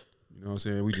you know what I'm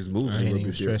saying. We just moving. I ain't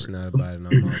even stressing out about it no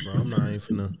more, bro. I'm not even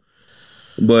finna.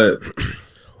 But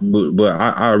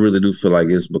I really do feel like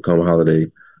it's become a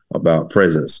holiday about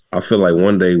presents. I feel like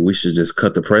one day we should just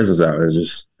cut the presents out and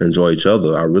just enjoy each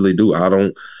other. I really do. I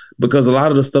don't, because a lot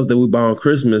of the stuff that we buy on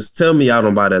Christmas, tell me I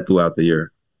don't buy that throughout the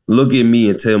year. Look at me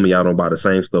and tell me I don't buy the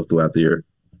same stuff throughout the year.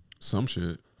 Some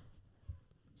shit.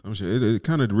 It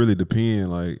kind of really depends.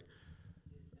 Like,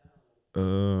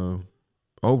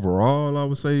 overall, I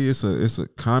would say it's a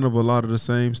kind of a lot of the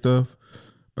same stuff,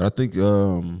 but I think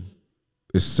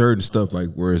it's certain stuff like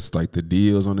where it's like the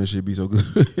deals on this shit be so good,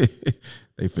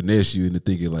 they finesse you into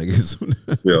thinking like it's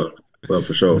well,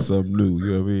 for sure, it's something new.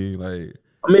 You know what I mean? Like,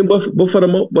 I mean, but for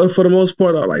the most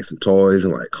part, I like some toys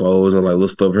and like clothes and like little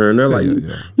stuff here and there. Like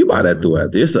you buy that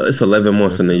throughout the year. It's 11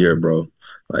 months in the year, bro.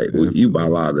 Like you buy a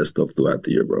lot of that stuff throughout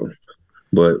the year, bro.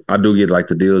 But I do get like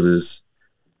the deals is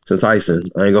since Tyson.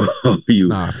 I ain't gonna hold you.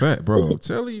 Nah, fat, bro.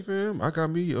 Tell you, fam. I got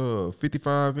me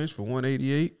 55-inch for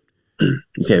 188. You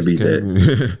can't beat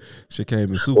that. Shit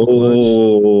came in super clutch.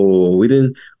 Oh, we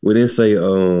didn't say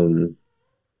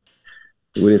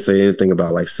we didn't say anything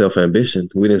about like self ambition.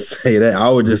 We didn't say that. I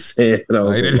was just saying I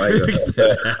was I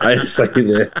didn't say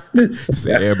that.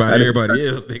 Say everybody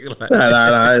else, nigga. Like,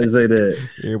 nah, I didn't say that.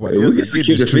 Everybody else. We can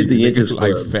secure the 50 inches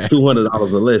like $200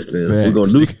 or less. Then we're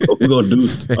gonna do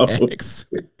something.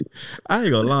 I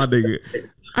ain't gonna lie, nigga.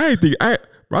 I think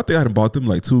I done bought them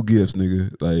like 2 gifts, nigga,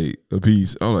 like a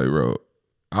piece. I'm like, bro,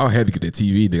 I had to get that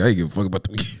TV, nigga. I ain't give a fuck about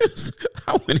them gifts.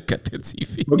 I went and got that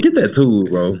TV. Well, get that too,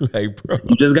 bro. Like, bro,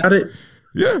 you just got it.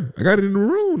 Yeah, I got it in the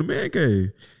room, the man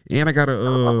cave. And I got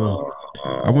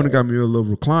I went and got me a little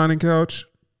reclining couch.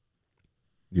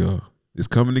 Yo, it's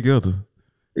coming together.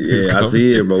 Yeah, I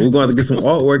see it, bro. We're going to get some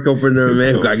artwork up in there,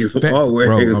 man. We got to get some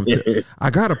artwork. Bro, I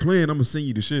got a plan. I'm going to send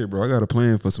you the shit, bro. I got a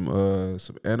plan for some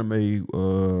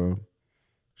anime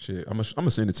shit. I'm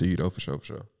gonna send it to you, though, for sure.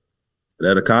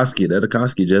 That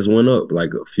Akatsuki just went up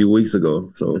like a few weeks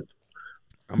ago. So,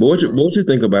 but what you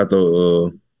think about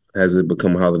the has it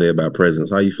become a holiday about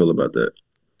presents? How you feel about that?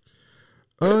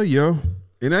 Yo,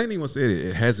 and I ain't even say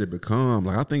it has it become,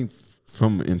 like, I think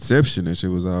from inception that shit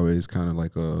was always kind of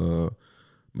like a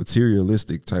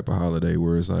materialistic type of holiday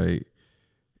where it's like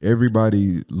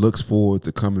everybody looks forward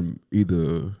to coming,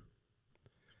 either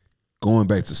going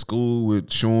back to school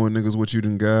with showing niggas what you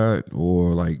done got, or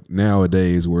like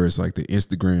nowadays where it's like the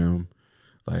Instagram,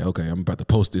 like, okay, I'm about to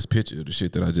post this picture of the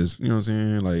shit that I just, you know what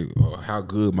I'm saying? Like, how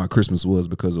good my Christmas was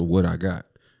because of what I got.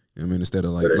 You know what I mean? Instead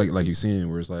of like you're saying,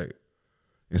 where it's like,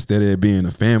 instead of it being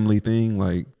a family thing,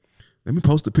 like, let me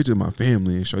post a picture of my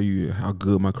family and show you how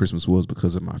good my Christmas was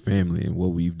because of my family and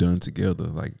what we've done together.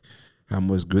 Like, how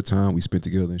much good time we spent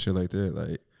together and shit like that.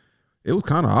 Like, it was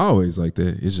kind of always like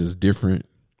that. It's just different.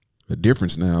 A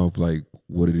difference now of like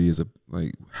what it is,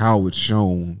 like how it's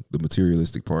shown, the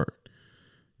materialistic part.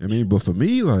 I mean, but for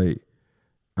me, like,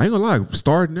 I ain't gonna lie,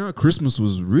 starting out, Christmas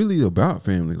was really about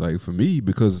family, like, for me,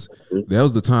 because that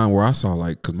was the time where I saw,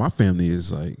 like, because my family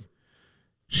is like,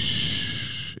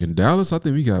 in Dallas, I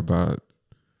think we got about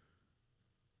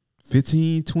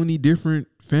 15, 20 different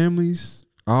families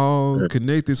all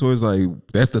connected. So it's like,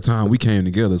 that's the time we came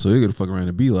together. So it could fuck around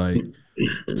and be like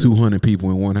 200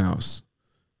 people in one house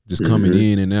just coming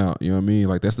in and out. You know what I mean?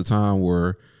 Like, that's the time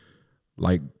where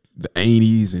like the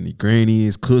aunties and the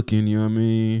grannies cooking, you know what I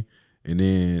mean? And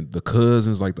then the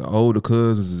cousins, like the older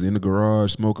cousins, is in the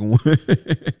garage smoking one.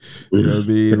 You know what I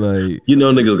mean? Like, you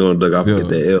know, niggas gonna duck off and get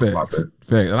that L popping.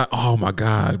 Fact. Like, oh my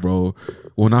God, bro.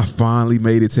 When I finally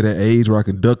made it to that age where I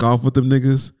can duck off with them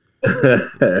niggas,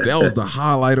 that was the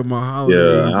highlight of my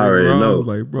holidays. Yeah, I already know. I was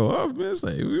like, bro, I was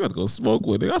like, we about to go smoke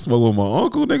with nigga. I smoked with my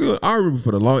uncle, nigga. I remember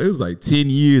for the long, it was like 10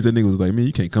 years. That nigga was like, man,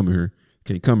 you can't come here.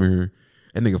 Can't come here.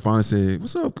 And nigga finally said,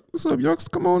 what's up, youngster?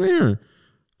 Come on here.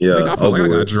 Yeah, nigga, I felt like I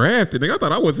got drafted. Nigga, I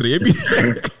thought I went to the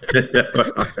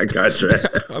NBA. I got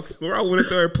drafted. I swear I went in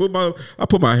there and put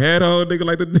my hat on, nigga,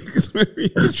 like the niggas made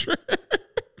me in the draft.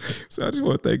 So I just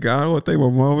want to thank God. I want to thank my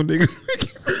mama, nigga.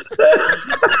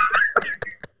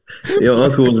 Your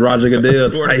uncle was Roger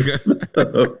Goodell type stuff.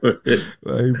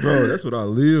 Like, bro, that's what I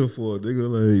live for,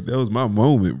 nigga. Like, that was my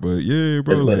moment. But yeah,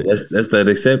 bro, that's that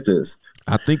acceptance.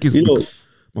 I think it's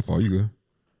my fault. You go.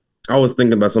 I was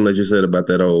thinking about something that you said about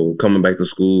that old coming back to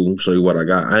school, show you what I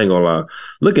got. I ain't gonna lie.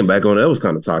 Looking back on it, was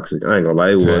kind of toxic. I ain't gonna lie.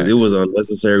 It was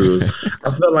unnecessary. I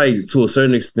felt like to a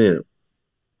certain extent,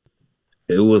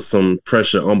 it was some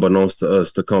pressure unbeknownst to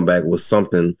us to come back with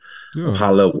something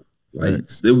high level. Like,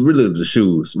 it really was the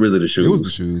shoes. It was the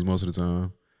shoes most of the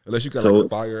time. Unless you got like a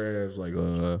fire ass like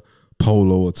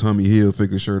Polo or Tommy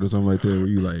Hilfiger shirt or something like that, where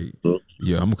you like,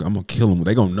 yeah, I'm gonna kill them.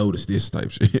 They gonna notice this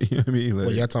type shit. You know what I mean? Like,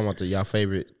 well, y'all talking about y'all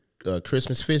favorite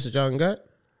Christmas fish that y'all got?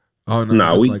 Oh no,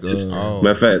 nah,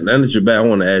 matter of fact, now that you're back, I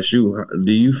want to ask you: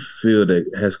 do you feel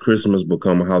that has Christmas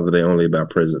become a holiday only about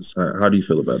presents? How do you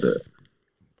feel about that?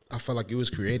 I feel like it was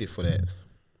created for that.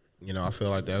 You know, I feel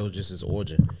like that was just its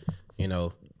origin. You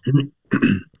know,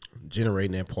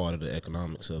 generating that part of the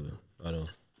economics of it.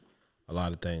 A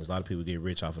lot of things. A lot of people get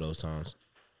rich off of those times.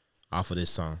 Off of this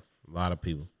song. A lot of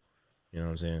people. You know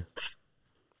what I'm saying?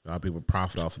 A lot of people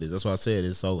profit off of this. That's why I said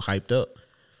it's so hyped up.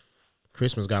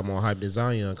 Christmas got more hype than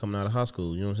Zion coming out of high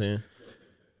school. You know what I'm saying?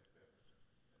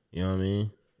 You know what I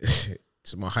mean?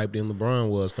 It's more hype than LeBron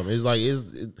was coming. It's like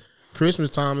Christmas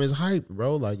time is hype,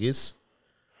 bro. Like it's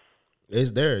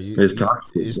there. It's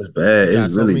toxic. It's bad.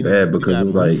 It's really bad because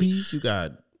it's like movies. You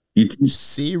got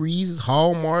series.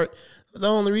 Hallmark. The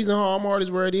only reason Hallmark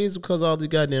is where it is because all the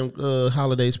goddamn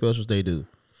holiday specials they do.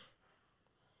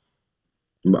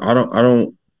 But I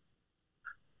don't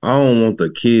want the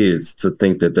kids to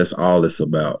think that that's all it's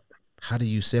about. How do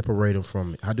you separate them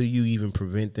from it? How do you even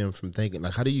prevent them from thinking?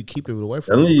 Like, how do you keep it away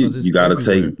from them? You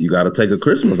gotta take a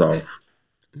Christmas off.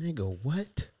 Nigga,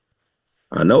 what?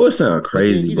 I know it sounds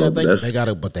crazy, but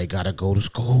they gotta go to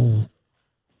school.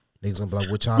 Niggas gonna be like,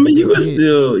 what y'all? I mean, you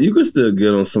can still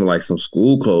get on some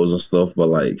school clothes and stuff, but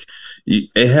like,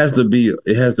 it has to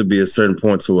be a certain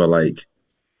point to where like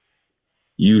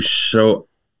you show.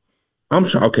 I'm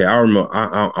sure. Okay, I remember.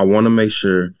 I want to make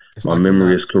sure my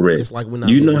memory is correct. It's like when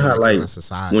you know how like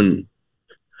when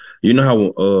you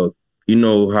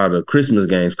know how the Christmas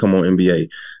games come on NBA.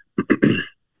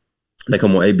 They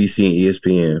come on ABC and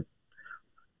ESPN.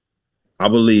 I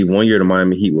believe one year the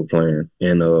Miami Heat were playing,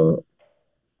 and a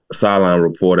sideline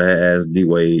reporter had asked D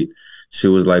Wade. She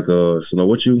was like, "So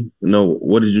what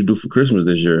did you do for Christmas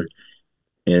this year?"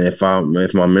 And if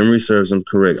my memory serves him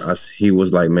correct, he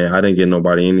was like, "Man, I didn't get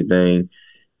nobody anything."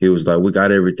 He was like, "We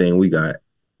got everything we got.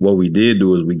 What we did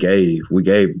do is we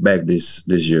gave back this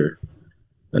year."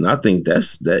 And I think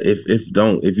that's that.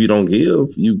 If you don't give,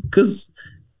 because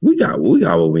we got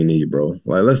what we need, bro.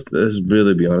 Like let's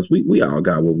really be honest. We all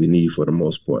got what we need for the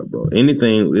most part, bro.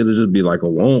 Anything it'll just be like a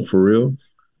want for real.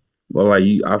 But like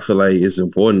I feel like it's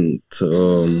important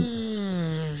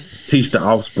to teach the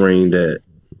offspring that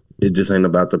it just ain't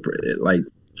about like.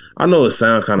 I know it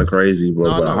sounds kind of crazy,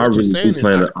 bro, but I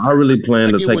really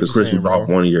plan to take a Christmas off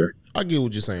one year. I get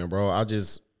what you're saying, bro.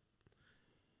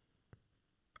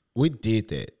 We did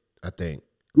that. I think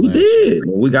we did.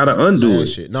 We gotta undo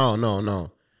it. Year.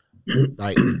 No.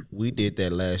 Like we did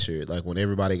that last year. Like when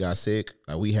everybody got sick,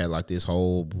 like we had like this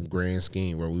whole grand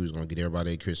scheme where we was gonna get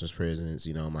everybody Christmas presents.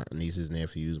 You know, my nieces,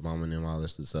 nephews, mom and them, all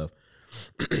this stuff.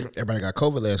 Everybody got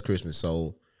COVID last Christmas,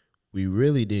 so we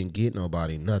really didn't get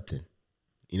nobody nothing.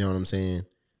 You know what I'm saying?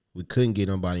 We couldn't get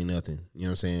nobody nothing. You know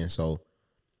what I'm saying? So,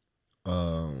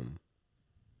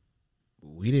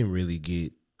 we didn't really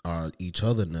get each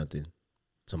other nothing.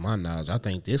 To my knowledge, I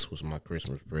think this was my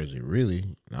Christmas present, really.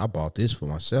 I bought this for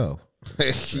myself.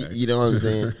 You know what I'm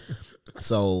saying?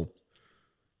 So,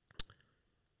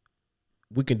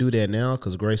 we can do that now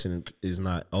because Grayson is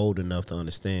not old enough to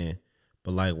understand.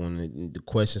 But like when the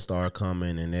questions start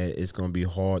coming and that, it's gonna be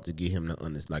hard to get him to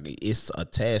understand. Like it's a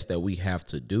task that we have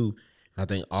to do. I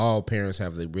think all parents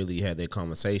have to really have that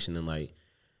conversation and like,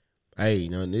 hey, you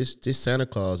know, this Santa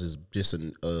Claus is just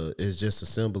a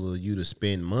symbol of you to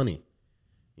spend money.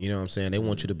 You know what I'm saying? They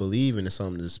want you to believe in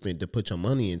something to put your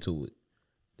money into it.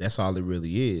 That's all it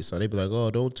really is. So they be like, oh,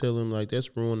 don't tell him like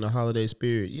that's ruining the holiday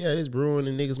spirit. Yeah, it's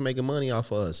ruining niggas making money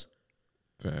off of us.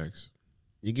 Facts.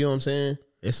 You get what I'm saying?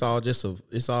 It's all just a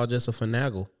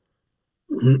finagle.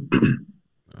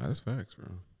 That's facts, bro.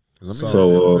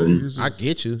 I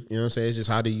get you. You know what I'm saying? It's just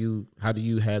how do you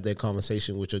have that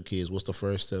conversation with your kids? What's the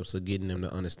first steps of getting them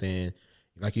to understand?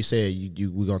 Like you said,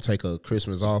 we're gonna take a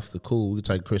Christmas off. We can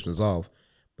take Christmas off,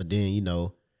 but then you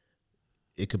know,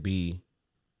 it could be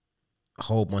a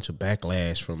whole bunch of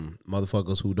backlash from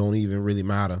motherfuckers who don't even really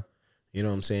matter. You know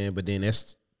what I'm saying? But then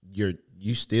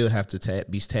you still have to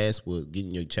be tasked with getting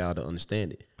your child to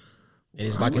understand it. And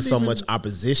it's like it's so much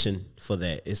opposition for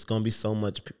that. It's going to be so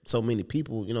many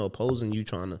people, you know, opposing you,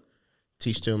 trying to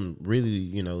teach them really,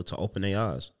 you know, to open their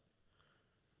eyes.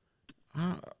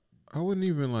 I wouldn't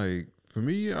even like, for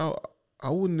me, I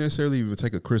wouldn't necessarily even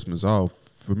take a Christmas off.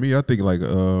 For me, I think like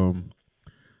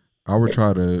I would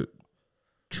try to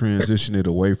transition it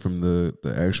away from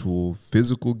the actual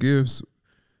physical gifts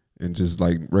and just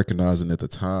like recognizing that the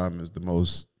time is the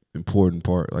most important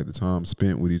part, like the time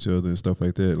spent with each other and stuff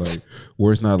like that. Like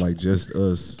where it's not like just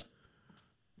us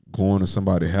going to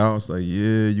somebody's house. Like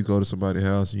yeah, you go to somebody's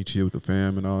house and you chill with the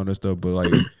fam and all that stuff. But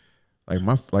like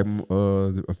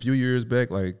a few years back,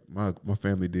 like my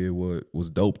family did what was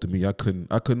dope to me. I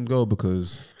couldn't go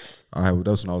because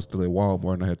that's when I was still at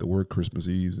Walmart and I had to work Christmas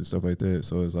Eves and stuff like that.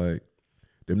 So it's like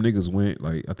them niggas went,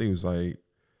 like I think it was like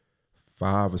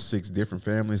 5 or 6 different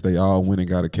families. They all went and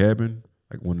got a cabin,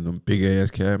 like one of them big ass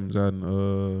cabins out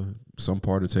in some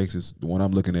part of Texas. The one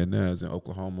I'm looking at now is in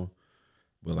Oklahoma,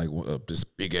 but like this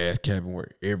big ass cabin where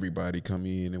everybody come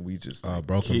in and we just like,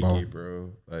 Broken kick Bow, it,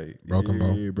 bro. Like Broken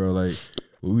Bow, bro. Like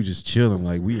where we just chilling,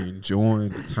 like we enjoying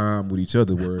the time with each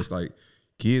other. Where it's like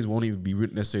kids won't even be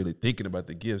necessarily thinking about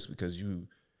the gifts because you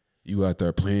out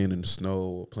there playing in the snow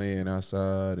or playing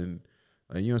outside, and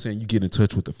like, you know what I'm saying. You get in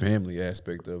touch with the family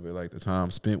aspect of it, like the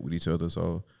time spent with each other.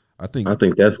 So I think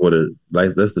that's what it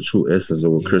like. That's the true essence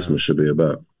of what Christmas should be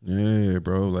about. Yeah,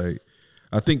 bro. Like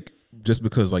I think just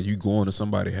because like you going to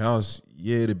somebody's house,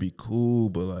 yeah, it'd be cool,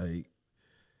 but like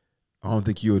I don't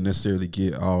think you'll necessarily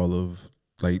get all of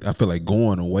like I feel like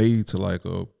going away to like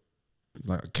a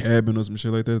cabin or some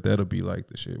shit like that, that'll be like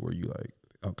the shit where you like,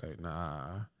 okay,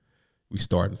 nah. We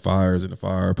starting fires in the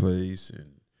fireplace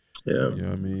and you know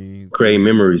what I mean? Creating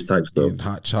memories type stuff. Getting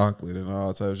hot chocolate and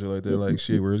all type of shit like that. Like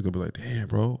shit where it's gonna be like, damn,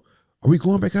 bro, are we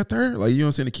going back out there? Like, you know what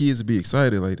I'm saying? The kids would be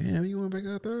excited, like, damn, you going back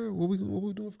out there? What we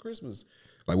doing for Christmas?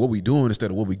 Like what we doing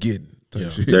instead of what we getting type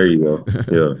shit. There you go.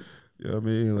 Yeah. You know what I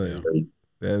mean? Like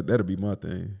that'll be my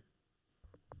thing.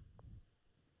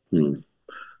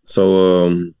 So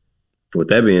with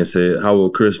that being said, how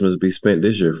will Christmas be spent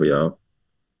this year for y'all?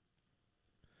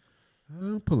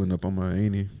 I'm pulling up on my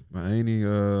auntie. My auntie,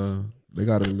 they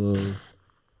got a little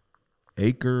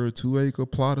 1 or 2 acre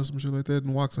plot or some shit like that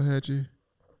in Waxahachie.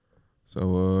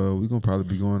 So we gonna probably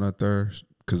be going out there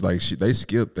because like they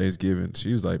skipped Thanksgiving.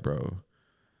 She was like, bro,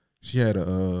 she had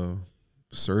a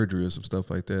surgery or some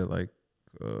stuff like that like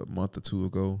a month or 2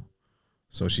 ago.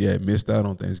 So she had missed out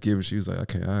on Thanksgiving. She was like, I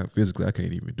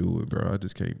can't even do it, bro. I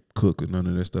just can't cook or none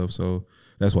of that stuff. So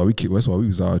that's why we was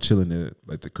all chilling at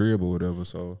like the crib or whatever.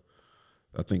 So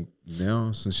I think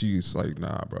now since she's like,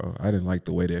 nah, bro, I didn't like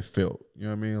the way that felt. You know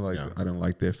what I mean? Like I didn't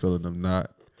like that feeling of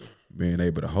not being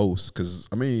able to host. Cause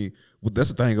I mean,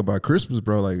 that's the thing about Christmas,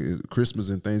 bro. Like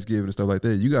Christmas and Thanksgiving and stuff like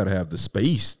that, you got to have the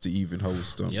space to even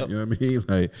host them. Yep. You know what I mean?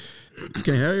 Like you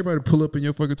can't have everybody pull up in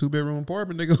your fucking 2-bedroom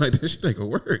apartment, nigga. Like that shit ain't gonna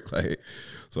work. Like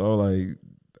so, like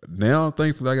now,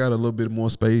 thankfully, I got a little bit more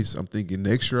space. I'm thinking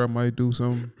next year I might do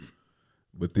something,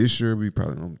 but this year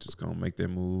I'm just gonna make that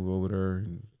move over there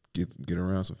and get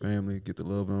around some family, get the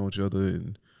love on each other,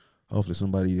 and hopefully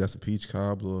somebody got some peach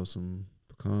cobbler or some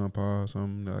pecan pie or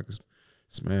something that I can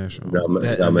smash on.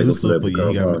 That elusive, but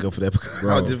you gotta go for that pecan.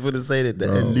 I was just going to say that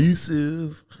the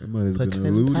elusive. That money's been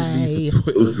eluding me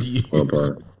for 12 years.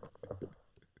 What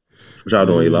y'all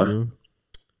doing, Eli?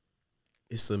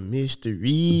 It's a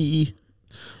mystery.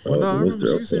 Well, no, I remember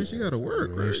she said she got to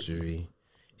work. Mystery.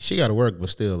 She got to work, but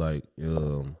still, like,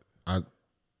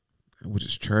 which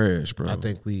is trash, bro. I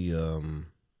think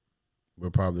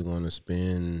we're probably going to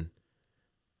spend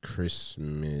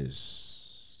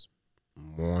Christmas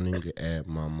morning at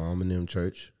my mom and them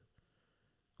church.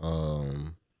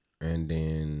 And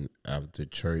then after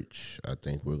church, I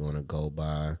think we're going to go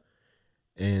by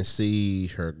and see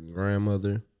her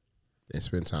grandmother and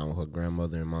spend time with her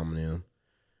grandmother and mom and them.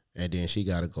 And then she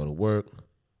got to go to work.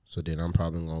 So then I'm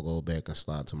probably going to go back and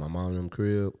slide to my mom and them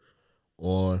crib,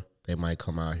 or they might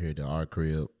come out here to our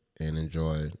crib and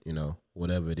enjoy,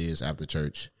 whatever it is after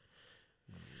church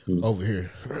over here.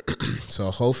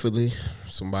 So hopefully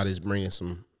somebody's bringing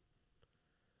some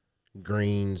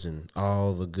greens and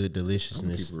all the good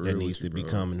deliciousness that needs to be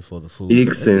coming for the food.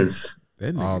 Fixins.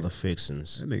 All the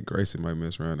fixins. That nigga Grayson might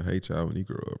mess around and hate y'all when he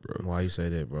grow up, bro. Why you say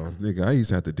that, bro? Nigga, I used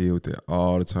to have to deal with that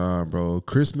all the time, bro.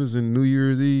 Christmas and New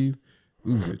Year's Eve,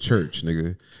 we was at church,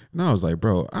 nigga. And I was like,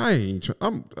 bro, I'm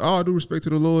all due respect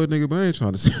to the Lord, nigga, but I ain't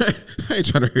trying to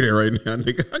hear that right now,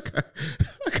 nigga.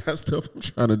 I got stuff I'm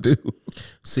trying to do.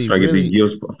 See, trying to get the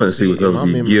gifts. I'm finna see what's up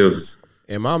with the gifts.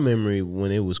 In my memory,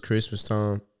 when it was Christmas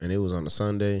time and it was on a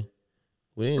Sunday,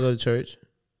 we didn't go to church.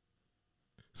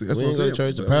 See, that's we what didn't go to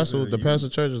church. The pastor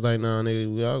church was like, nah,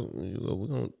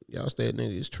 nigga, y'all stay at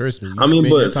nigga. It's Christmas. I mean,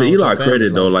 but to Eli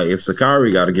credit though, like if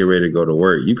Sakari got to get ready to go to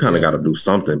work, you kind of got to do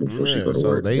something before she go to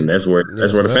work, and that's where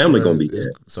the family gonna be at.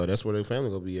 So that's where the family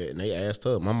gonna be at. And they asked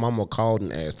her. My mama called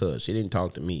and asked her. She didn't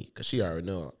talk to me because she already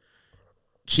know.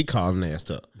 She called and asked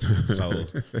her. So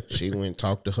she went and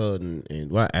talked to her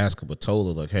and I asked her, but told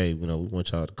her like, hey, we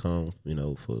want y'all to come. We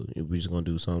just gonna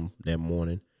do something that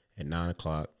morning. At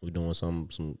 9:00, we're doing some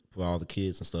for all the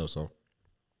kids and stuff. So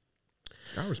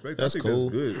I respect that. That's cool.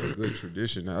 That's a good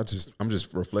tradition. I'm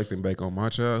just reflecting back on my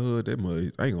childhood. I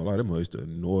ain't gonna lie, that used to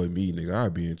annoy me, nigga.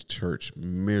 I'd be in church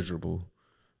miserable.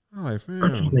 I'm like, fam, I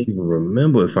can't even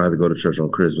remember if I had to go to church on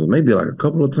Christmas. Maybe like a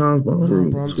couple of times, but I don't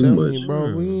remember too much. You,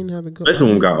 bro, we didn't have to go. Especially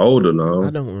when we got older now. I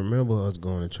don't remember us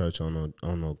going to church on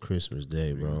no Christmas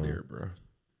Day, bro.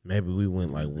 Maybe we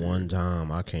went like one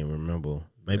time. I can't remember.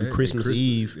 Maybe Christmas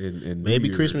Eve. And maybe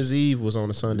Christmas Eve was on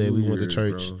a Sunday. We went to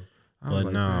church. But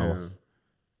like, now,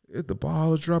 if the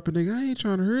ball is dropping, nigga, I ain't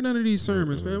trying to hear none of these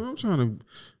sermons, fam. I'm trying to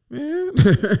man.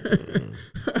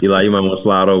 You might want to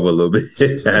slide over a little bit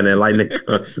and then lightning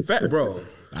comes. Fat bro.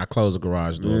 I close the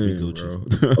garage door, be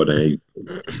Gucci. Oh, dang.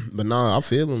 But nah, I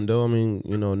feel him though. I mean,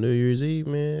 New Year's Eve,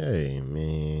 man. Hey, I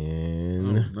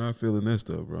man. was not feeling that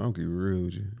stuff, bro. I'm keeping it real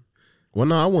with you. Well,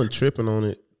 no, I wasn't tripping on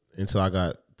it until I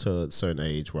got to a certain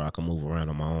age where I can move around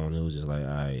on my own. It was just like, all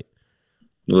right.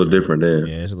 A little different then.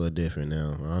 Yeah, it's a little different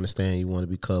now. I understand you want to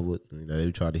be covered.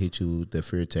 They try to hit you with that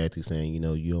fear tactic saying, you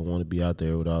don't want to be out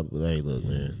there without. But hey, look,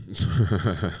 man, we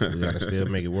gotta still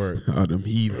make it work. All them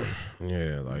heathens.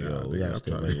 Yeah, like we gotta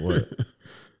still make it work.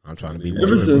 I'm trying to be.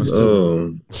 Ever since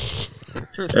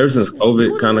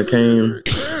COVID kind of came,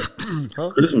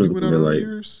 Christmas has We went out been on like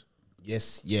years.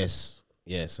 Yes.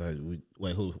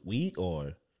 Wait, who? We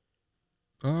or?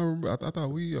 I remember. I thought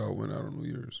we all went out on New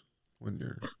Year's one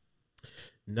year.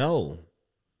 No,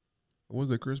 What was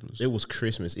that Christmas? it was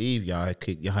Christmas Eve. Y'all had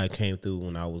came through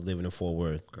when I was living in Fort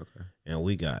Worth, Okay. and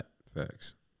we got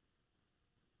Facts.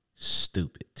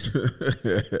 stupid.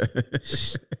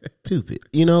 Stupid.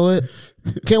 You know what?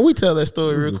 Can we tell that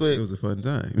story real quick? It was a fun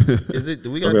time. Is it?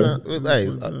 Do we got Okay. time? Hey,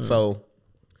 so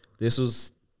this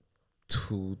was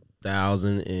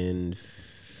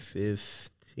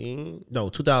 2015. No,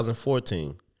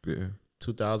 2014. Yeah.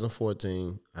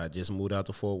 2014. I just moved out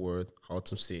to Fort Worth,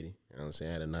 Haltom City. You know what I'm saying?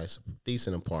 I had a nice,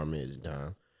 decent apartment at the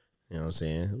time. You know what I'm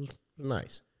saying? It was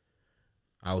nice.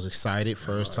 I was excited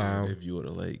first time. If you were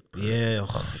the lake. Yeah,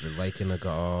 the lake in the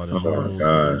garden. Oh my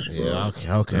gosh, Yeah, okay.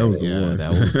 That was the one. That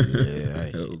was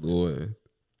That was the one.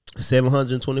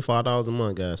 $725 a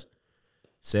month, guys.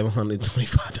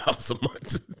 $725 a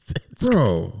month. It's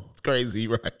Bro. crazy,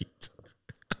 right?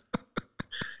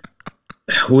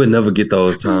 we'll never get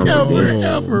those times again.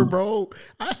 Ever, bro.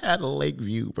 I had a lake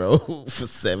view, bro, for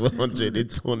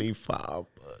 $725.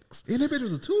 And that bitch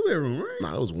was a 2-bedroom, right?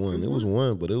 Nah, it was one. It was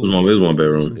one, but it It was was one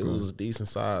bedroom. It was a decent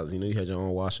size. You had your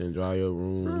own washer and dryer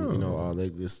room. All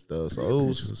that good stuff. So it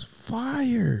This was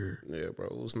fire. yeah, bro.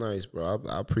 It was nice, bro.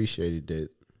 I appreciated that.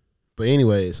 But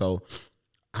anyway, so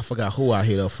I forgot who I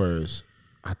hit up first.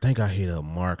 I think I hit up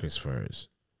Marcus first.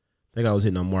 I think I was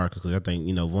hitting up Marcus because I think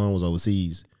Vaughn was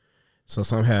overseas. So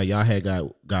somehow y'all had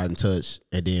got in touch,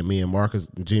 and then me and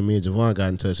Javon got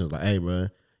in touch and was like, "Hey, bro,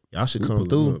 y'all should come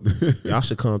through. Y'all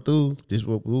should come through. This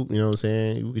what what I'm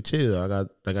saying. We could chill. I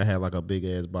had like a big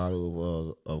ass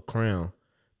bottle of Crown,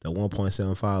 that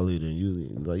 1.75 liter. And usually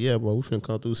like, yeah, bro, we finna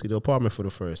come through see the apartment for the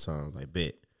first time. Like,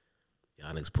 bet.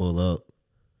 Y'all niggas pull up.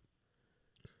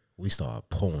 We start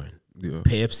pouring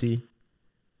Pepsi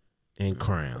and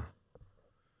Crown.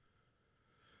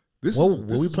 This What, is, were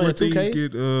this we is playing where things 2K?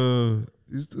 get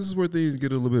this is where things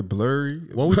get a little bit blurry.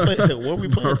 When we playing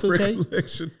 2K?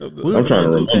 Recollection of the, We were I'm trying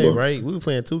playing to 2K, remember. right? We were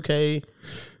playing 2K,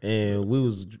 and we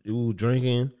were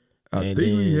drinking. I and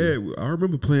think we then- had. I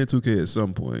remember playing 2K at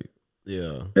some point.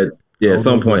 Yeah. At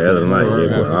some know if point it's of the night. playing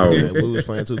Yeah, soccer. but I We was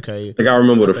playing 2K. think I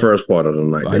remember the first part of the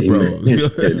night. Like, that he bro,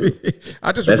 mentioned.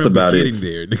 I just That's remember about it. getting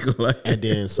there, nigga. Like, And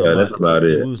then so Yeah, that's about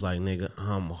it. We was like, nigga,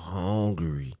 I'm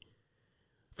hungry.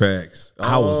 facts.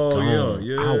 I was Oh, gone.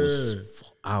 Yeah,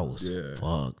 I was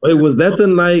fucked. Wait, was that the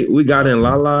night we got in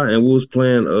Lala and we was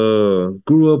playing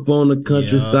grew up on the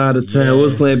countryside of town? We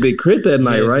was playing Big Crit that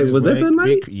night, Yes, right? Was that the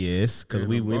night? Yes, because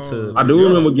we went to. I do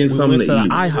remember getting We something went to to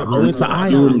eat. IHOP. We went to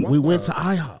IHOP. We went to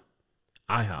IHOP.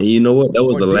 And you know what? That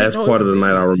was the Or last Denny's. part of the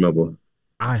night I remember.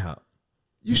 IHOP.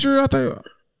 You sure? I thought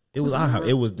It was IHOP.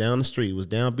 It was down the street. It was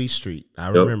down Beach Street. I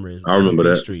Yep, remember it. I remember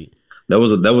Down that. Beach Street. That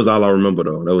was all I remember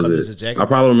though. That Because was it's it. a Jack in I the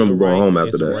probably Box to remember the going right. home after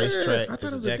It's a that. racetrack. I thought It's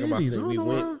it a was a Jack in the Box. Denny's. I don't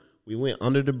know We went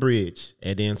under the bridge,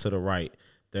 and then to the right,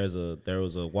 there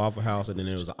was a Waffle House, and then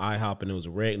there was an IHOP, and there was a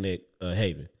Redneck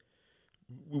Haven.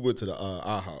 We went to the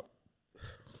IHOP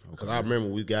because I remember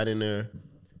we got in there,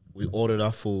 we ordered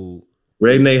our food.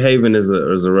 Redneck Haven is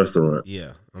a restaurant.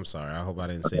 Yeah, I'm sorry. I hope I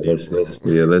didn't say Let's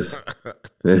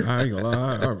that. I ain't gonna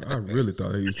lie. I really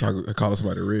thought he was calling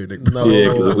somebody redneck. Bro. No,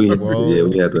 Yeah, because we bro.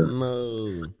 had to.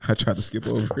 No. I tried to skip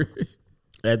over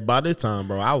it. By this time,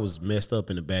 bro, I was messed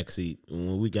up in the back seat.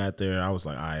 When we got there, I was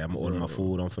like, all right, I'm gonna order my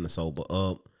food. I'm finna sober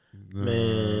up.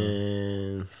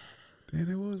 Man. And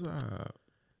it was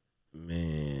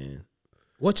Man.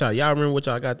 Y'all remember what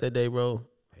y'all got that day, bro?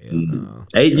 Hell no.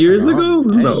 8 years ago?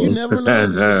 No. you never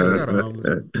know. I got an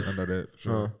omelet. I know that. For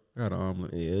sure. I got an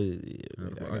omelet.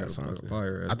 Yeah, I got something.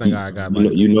 Fire ass. I think I got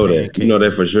You know that. You know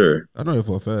that for sure. I know that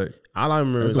for a fact. All I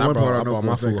remember That's is the I one part I know brought for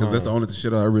my a fact food because that's the home. only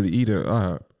shit I really eat at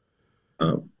IHOP.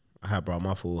 I had brought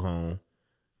my food home.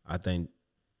 I think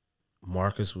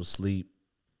Marcus was asleep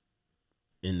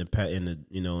in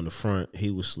the front. He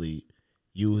was asleep.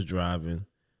 You was driving.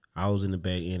 I was in the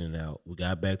back, in and out. We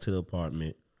got back to the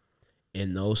apartment,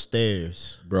 And those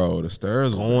stairs, bro, the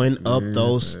stairs going up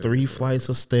those 3 flights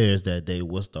of stairs that day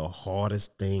was the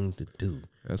hardest thing to do.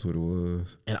 That's what it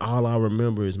was. And all I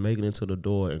remember is making it to the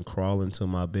door and crawling to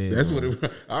my bed. That's what it was.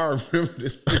 I remember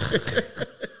this.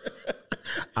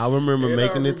 I remember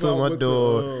making it to my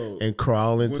door and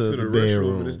crawling to the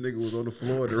bedroom. And this nigga was on the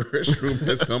floor in the restroom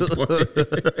at some point.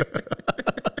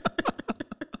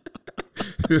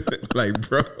 Like,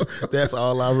 bro. That's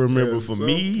all I remember for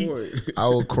me. I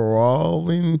was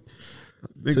crawling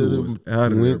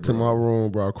to my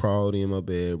room, bro. I crawled in my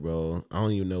bed, bro. I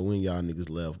don't even know when y'all niggas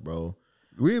left, bro.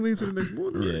 We didn't leave till the next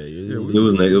morning. Right? Yeah, it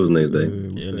was next day.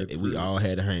 We all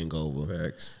had a hangover.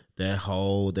 Facts. That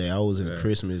whole day, I was in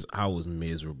Christmas. I was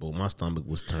miserable. My stomach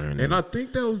was turning. And I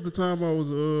think that was the time I was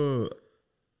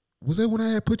that when I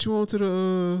had put you on to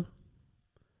the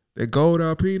that gold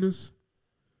Alpinas?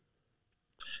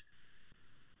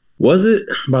 Was it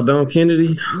by Don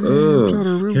Kennedy? I'm trying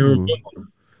to remember.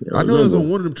 I know it was on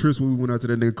one of them trips when we went out to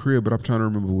that nigga crib, but I'm trying to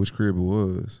remember which crib it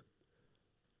was.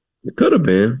 It could have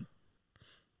been.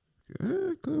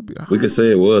 Yeah, it could be. We could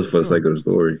say it was for the sake of the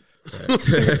story.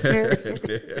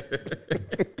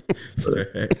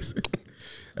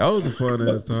 That was a fun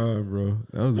ass time, bro.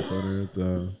 That was a fun ass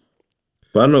time.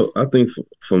 But I think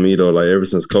for me though, like ever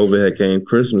since COVID had came,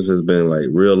 Christmas has been like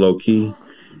real low key.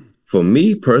 For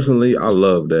me personally, I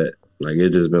love that. Like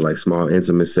it's just been like small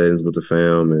intimate settings with the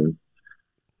fam, and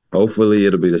hopefully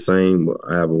it'll be the same.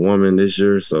 I have a woman this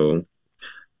year, so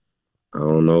I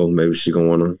don't know. Maybe she gonna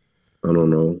wanna. I don't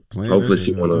know. Hopefully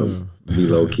she wanna be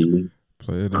low key.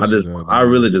 I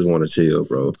really just want to chill,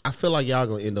 bro. I feel like y'all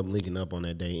gonna end up linking up on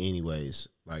that day anyways.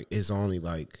 Like it's only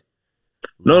like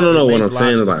no. What I'm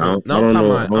saying is like I'm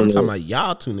talking about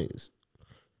y'all two niggas.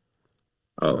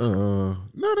 Oh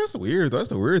no, that's weird. That's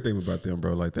the weird thing about them,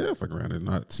 bro. Like they'll fuck around and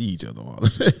not see each other all the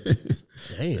days.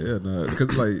 Damn. Yeah, no,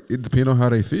 because like it depends on how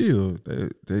they feel.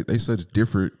 They such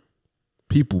different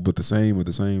people, but the same at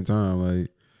the same time.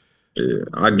 Like. Yeah,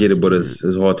 I get it, but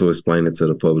it's hard to explain it to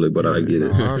the public. But I get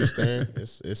it. I understand.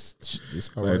 It's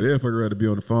all right. Like they'll fuck around to be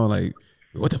on the phone. Like,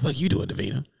 what the fuck you doing,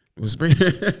 Davina?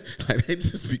 Like they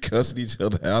just be cussing each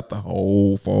other out the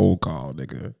whole phone call,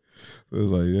 nigga. It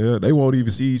was like, yeah, they won't even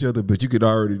see each other, but you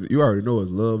already know it's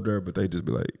love there. But they just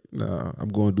be like, nah, I'm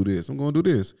going to do this. I'm going to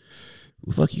do this.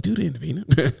 Well, fuck you do then,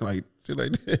 Davina. Like shit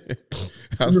like that.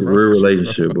 It's a real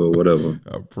relationship, but whatever.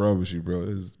 I promise you, bro.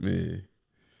 It's man.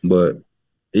 But.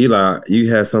 Eli,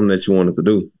 you had something that you wanted to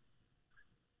do.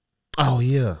 Oh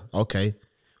yeah, okay.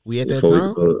 We at that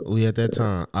time. We at that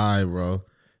time. All right, bro.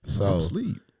 So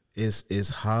sleep. It's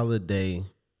holiday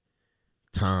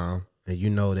time, and you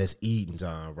know that's eating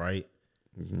time, right?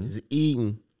 Mm-hmm. It's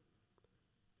eating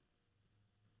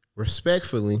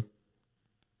respectfully.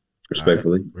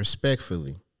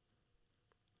 Respectfully.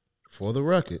 For the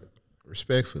record,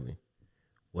 respectfully.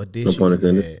 What dish you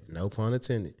had? No pun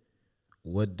intended.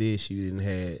 What dish you didn't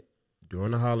have during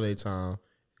the holiday time? It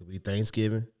could be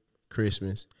Thanksgiving,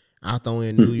 Christmas. I throw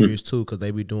in New Year's too, because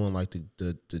they be doing like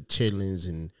the chitlins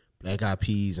and black eyed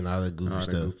peas and all that goofy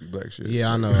stuff. Goofy black shit.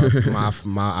 Yeah, I know.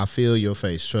 I feel your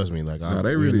face. Trust me. Like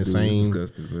they really the same.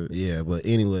 Disgusting, but. Yeah, but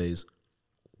anyways,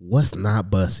 what's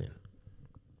not bussing?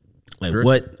 Like Chris,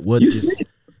 what? You said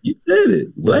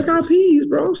it. Black eyed peas,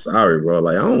 bro. I'm sorry, bro.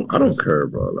 Like I don't care,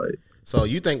 bro. Like. So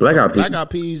you think black eyed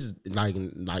peas like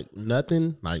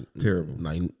nothing, like terrible,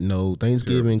 like no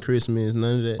Thanksgiving, terrible. Christmas,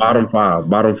 none of that.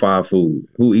 Bottom five food.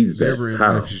 Who eats that?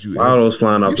 How are those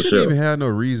flying off the shelf? You shouldn't even have no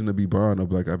reason to be buying no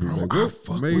black eyed peas. Like, I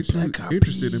fuck with black eyed peas.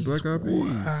 Interested in black eyed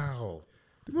peas? Wow,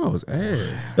 that was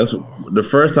ass. That's the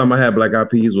first time I had black eyed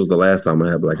peas was the last time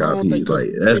I had black eyed peas. Like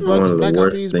that's one of the worst black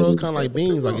eyed peas, bro, it's kind of like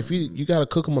beans. Like if you got to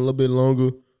cook them a little bit longer.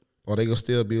 Or they gonna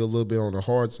still be a little bit on the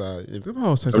hard side. I'm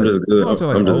just good. I'm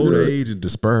like old age and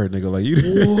despair, nigga. Like you,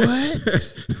 what?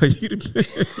 Like you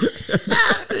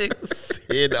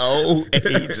in old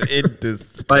age and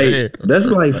despair. Like that's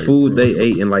like food they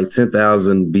ate in like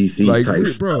 10,000 BC like, type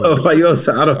bro. stuff. Like yo,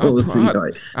 I don't know. See,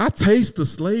 like I taste the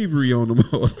slavery on them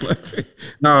all. Like,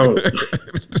 no,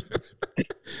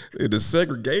 the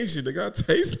segregation. They got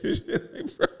taste this shit,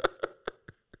 like, bro.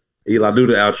 Eli, do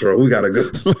the outro. We gotta go.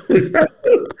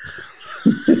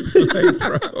 Like,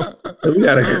 bro,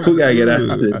 we gotta get out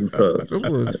of this, bro. Those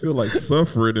ones feel like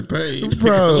suffering and pain,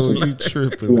 bro. You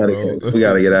tripping, bro? We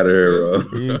gotta get out of here,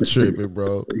 bro. You tripping,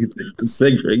 bro? It's the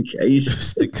segregation.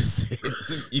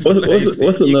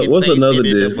 What's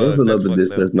another dish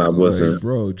that's not busting, like,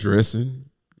 bro? Dressing.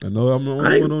 I know I'm the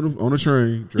only one on the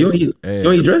train. You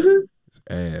don't eat dressing? It's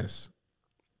ass.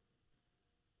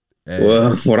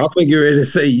 Well, what I think you're ready to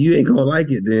say, you ain't gonna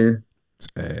like it then. It's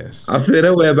ass. I feel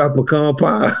that way about pecan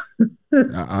pie.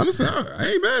 Honestly, I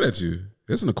ain't mad at you.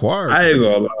 It's an acquired. I ain't taste.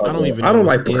 gonna lie, I don't even know I don't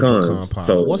what's like in pecans. pecan pie.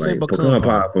 So What's in like, pecan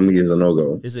pie? for me is a no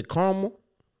go. Is it caramel?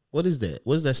 What is that?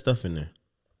 What's that stuff in there?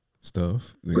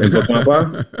 Stuff. In pecan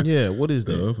pie, Yeah, what is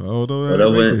that? Stuff. I don't know how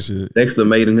whatever they make this shit. Dexter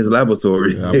made in his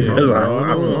laboratory. I It's don't like, know I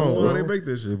don't know, how they bro. make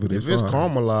this shit, but If it's fine.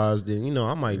 caramelized, then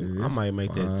I might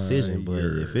make that fire. decision. But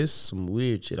if it's some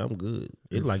weird shit, I'm good.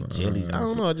 It's like jelly. I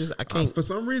don't know. I can't. For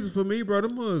some reason, for me, bro,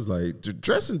 them was like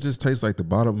dressing just tastes like the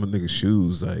bottom of a nigga's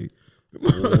shoes. Like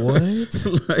What?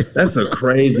 like that's a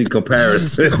crazy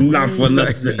comparison. Not for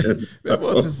nothing. that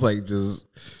was just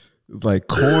like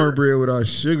cornbread without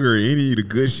sugar or any of the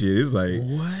good shit. It's like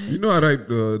What? you know how like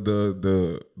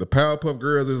the Powerpuff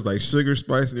Girls is like sugar,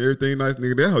 spice, and everything nice,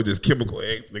 nigga. That whole just chemical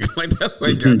eggs, nigga. Like that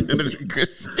like got none of the good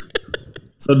shit.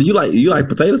 So do you like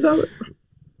potato salad?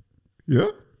 Yeah.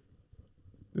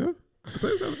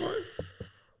 Potato salad fine.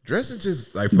 Dressing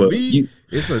just like for But me,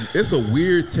 it's a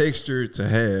weird texture to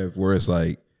have where it's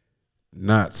like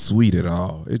not sweet at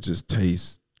all. It just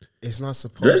tastes. It's not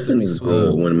supposed Dressing to be is sweet.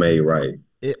 good when made right.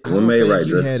 I when don't made think right,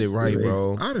 you dressing had it is right, good.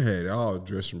 bro. I done had all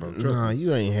dressing, bro. Trust Nah, me.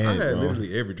 you ain't I had had it, bro.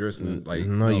 literally every dressing. Like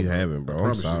No, you haven't, bro. I'm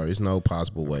promise sorry. you. It's no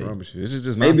possible way. I promise you. It's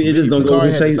just not Maybe for it just me. don't go Sakari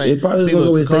with had his the taste. same. It probably See, doesn't go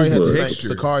look, with his Sakari taste had the buds. same. Texture.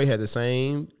 Sakari had the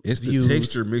same. It's the views.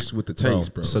 texture mixed with the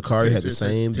taste, bro. Sakari The had the texture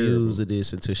same tastes terrible. views of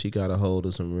this until she got a hold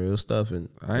of some real stuff and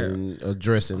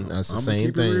dressing. That's the I'm same gonna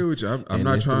keep thing. it real with you. I'm And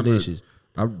not it's trying delicious.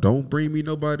 to. Don't bring me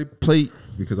nobody plate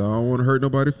because I don't want to hurt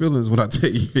nobody's feelings when I tell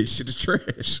you this shit is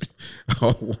trash.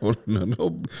 I don't want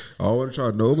to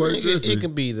try nobody dressing. It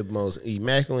can be the most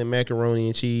immaculate macaroni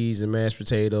and cheese and mashed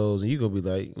potatoes, and you gonna be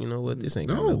like, you know what, this ain't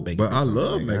got no bacon. but I bits on it.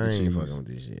 love Like, mac I and ain't cheese. fucking with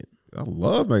this shit. I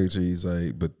love mac and cheese,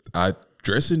 like, but I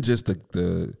dressing just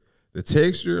the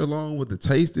texture along with the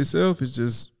taste itself is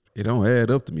just it don't add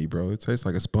up to me, bro. It tastes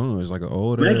like a sponge, like an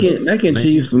old Mac and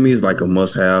cheese for me is like a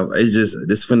must have. It's just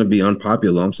this finna be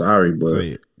unpopular. I'm sorry, but Say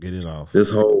it, get it off.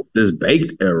 this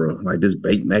baked era, like this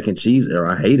baked mac and cheese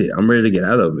era, I hate it. I'm ready to get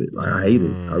out of it. Like I hate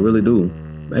it. I really do.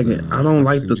 I don't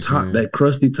like see the what you're top, saying. that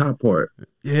crusty top part.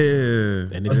 Yeah.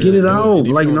 And Get it off.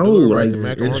 Like, no, like,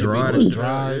 it's dry.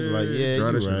 dry. Like, yeah, dry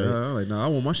you that shit right. out. Like, nah, I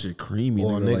want my shit creamy.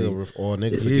 Or nigga, nigga, or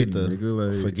nigga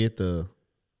hidden, forget the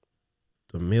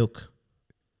milk,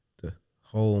 the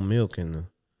whole milk in the.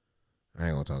 I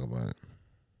ain't gonna talk about it.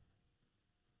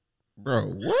 bro,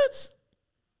 what?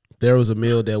 There was a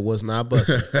meal that was not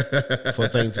busted for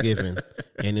Thanksgiving,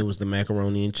 and it was the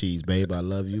macaroni and cheese. Babe, I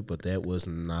love you, but that was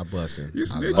not busting. You I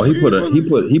snitch. love he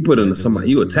you. put into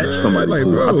somebody. You attached somebody Like, to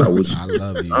it. I bro. thought was I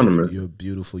love you. Anonymous. You're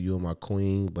beautiful. You're my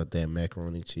queen, but that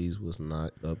macaroni and cheese was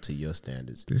not up to your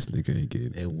standards. This nigga ain't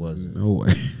getting It wasn't. no way.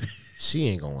 She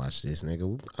ain't gonna watch this,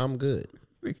 nigga. I'm good.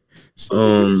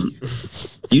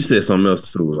 You said something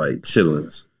else too, like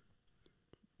chillings,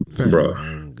 Fam. bro.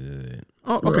 I'm good.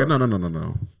 Oh, okay,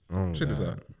 no. Oh, Check this God.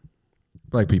 out.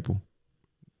 Black people.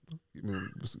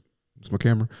 It's my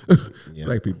camera. Yeah.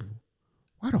 Black people.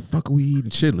 Why the fuck are we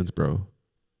eating chitlins, bro?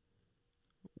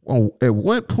 Oh, at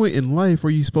what point in life are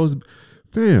you supposed to?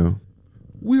 Fam,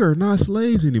 we are not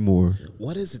slaves anymore.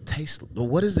 What does it taste?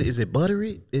 What is it? Is it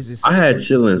buttery? Is it? I had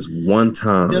chillings one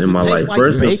time Does in it my taste life. like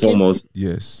First and bacon? foremost,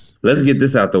 Yes. let's get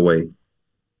this out the way.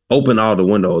 Open all the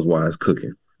windows while it's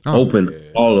cooking. Oh, Open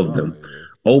all of them.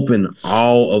 Open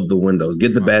all of the windows.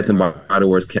 Get the Bath and Body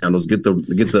Works candles. Get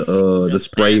the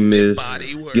spray mist.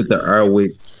 Get the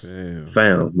Airwicks. Damn.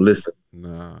 Fam, listen.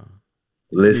 Nah.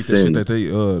 Listen. That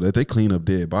shit that they clean up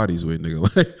dead bodies with, nigga.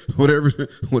 Like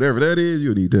whatever that is,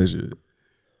 you need that shit.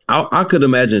 I could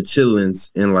imagine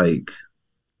chillings in like,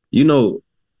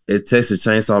 at Texas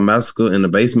Chainsaw Massacre in the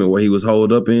basement where he was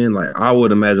holed up in. Like I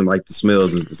would imagine like the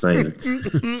smells is the same.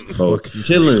 So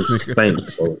chillings stink,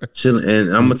 bro. Chilling, and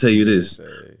I'm gonna tell you this: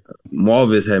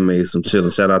 Marvis had made some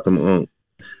chillings. Shout out to my aunt.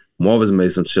 Marvis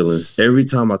made some chillings. Every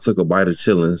time I took a bite of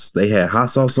chillings, they had hot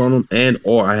sauce on them,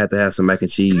 or I had to have some mac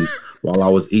and cheese while I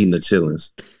was eating the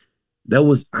chillings.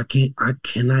 I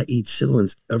cannot eat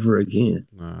chillings ever again.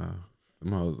 Nah.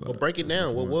 Well, break it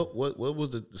down. What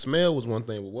was the smell was one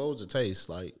thing, but what was the taste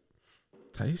like?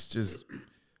 Taste just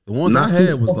the ones Not I too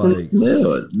had was fucking like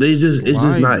smell. It's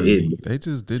just not slimy. it. They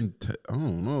just didn't. I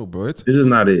don't know, bro. It's just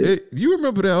not it. You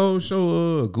remember that old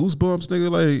show, Goosebumps,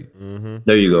 nigga? Like,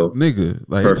 There you go. nigga,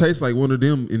 like Perfect. it tastes like one of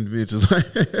them inventions.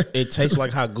 It tastes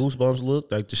like how Goosebumps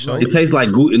look, like the show. It tastes like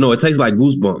it tastes like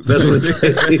Goosebumps. That's what it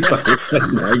tastes like. It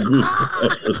tastes like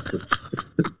Goosebumps.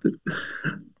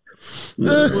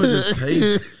 It just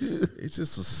tastes. It's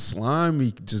just a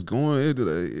slimy, just going.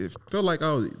 It felt like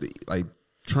I was like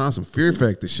trying some Fear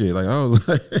Factor shit. Like I was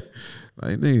like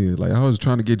nigga, like I was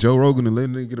trying to get Joe Rogan and let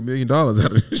him get $1 million out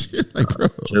of this shit. Like, bro,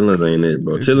 Chillin' ain't it,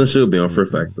 bro. Chillin' should be on Fear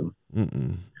Factor.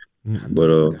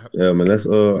 But yeah, man, that's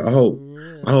I hope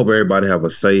everybody have a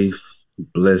safe,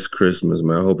 blessed Christmas,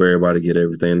 man. I hope everybody get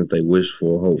everything that they wish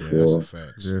for, hope That's a for.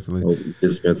 fact. Definitely. Hope you get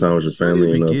spend time with your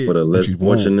family, and for the less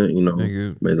fortunate,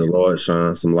 may the Lord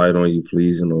shine some light on you,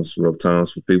 please. It's rough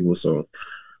times for people, so.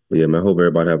 But yeah, man, I hope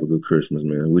everybody have a good Christmas,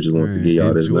 man. We just want to give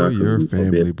y'all this now. Enjoy your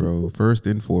family, bro. First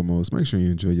and foremost, make sure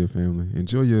you enjoy your family.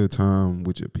 Enjoy your time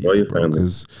with your people, bro.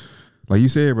 Because, like you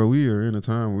said, bro, we are in a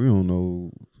time where we don't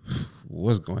know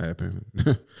what's gonna happen,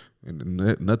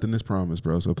 and nothing is promised,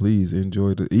 bro. So please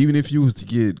enjoy even if you was to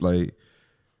get like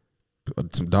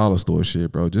some dollar store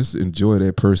shit, bro. Just enjoy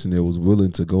that person that was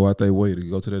willing to go out their way to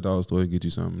go to that dollar store and get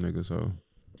you something, nigga. So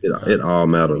it all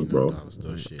matters, bro.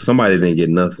 Somebody didn't get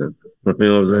nothing. You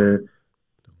know what I'm saying?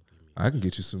 I can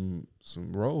get you some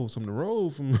rolls, some to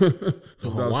roll from the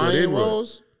Hawaiian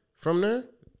rolls from there.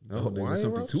 No, nigga,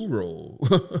 something to roll.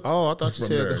 Oh, I thought you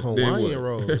said the Hawaiian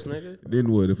rolls, nigga.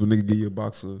 Then what? If a nigga give you a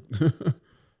box of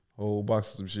whole box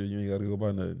of some shit, you ain't gotta go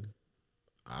buy nothing.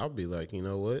 I'll be like, you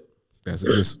know what? That's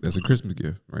a Christmas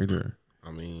gift right there. I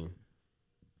mean,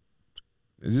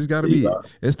 it's just gotta be.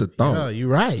 It's the thought. Yeah, you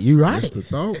right. You right. It's the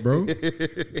thought, bro.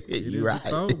 You right. The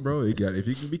thought, bro. If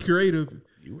you can be creative,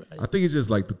 right. I think it's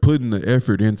just like putting the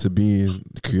effort into being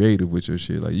creative with your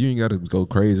shit. Like you ain't gotta go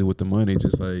crazy with the money.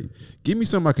 Just like give me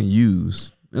something I can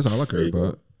use. That's all I care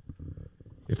about.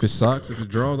 If it's socks, if it's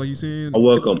drawers, like you saying, I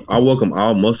welcome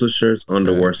all muscle shirts,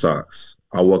 underwear, socks.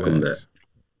 I welcome that.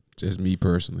 Just me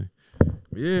personally.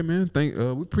 But yeah, man.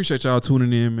 We appreciate y'all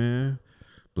tuning in, man.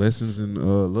 Blessings and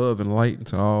love and light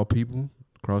to all people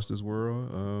across this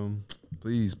world.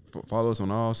 Please follow us on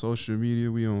all social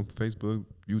media. We on Facebook,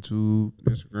 YouTube,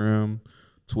 Instagram,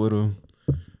 Twitter,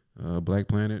 Black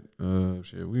Planet.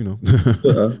 Shit, we know.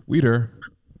 We there.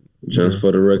 Just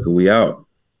for the record, we out.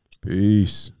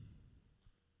 Peace.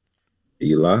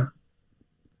 Eli.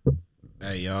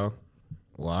 Hey, y'all.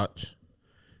 Watch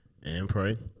and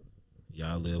pray.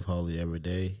 Y'all live holy every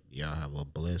day. Y'all have a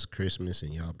blessed Christmas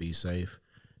and y'all be safe.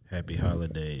 Happy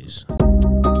holidays.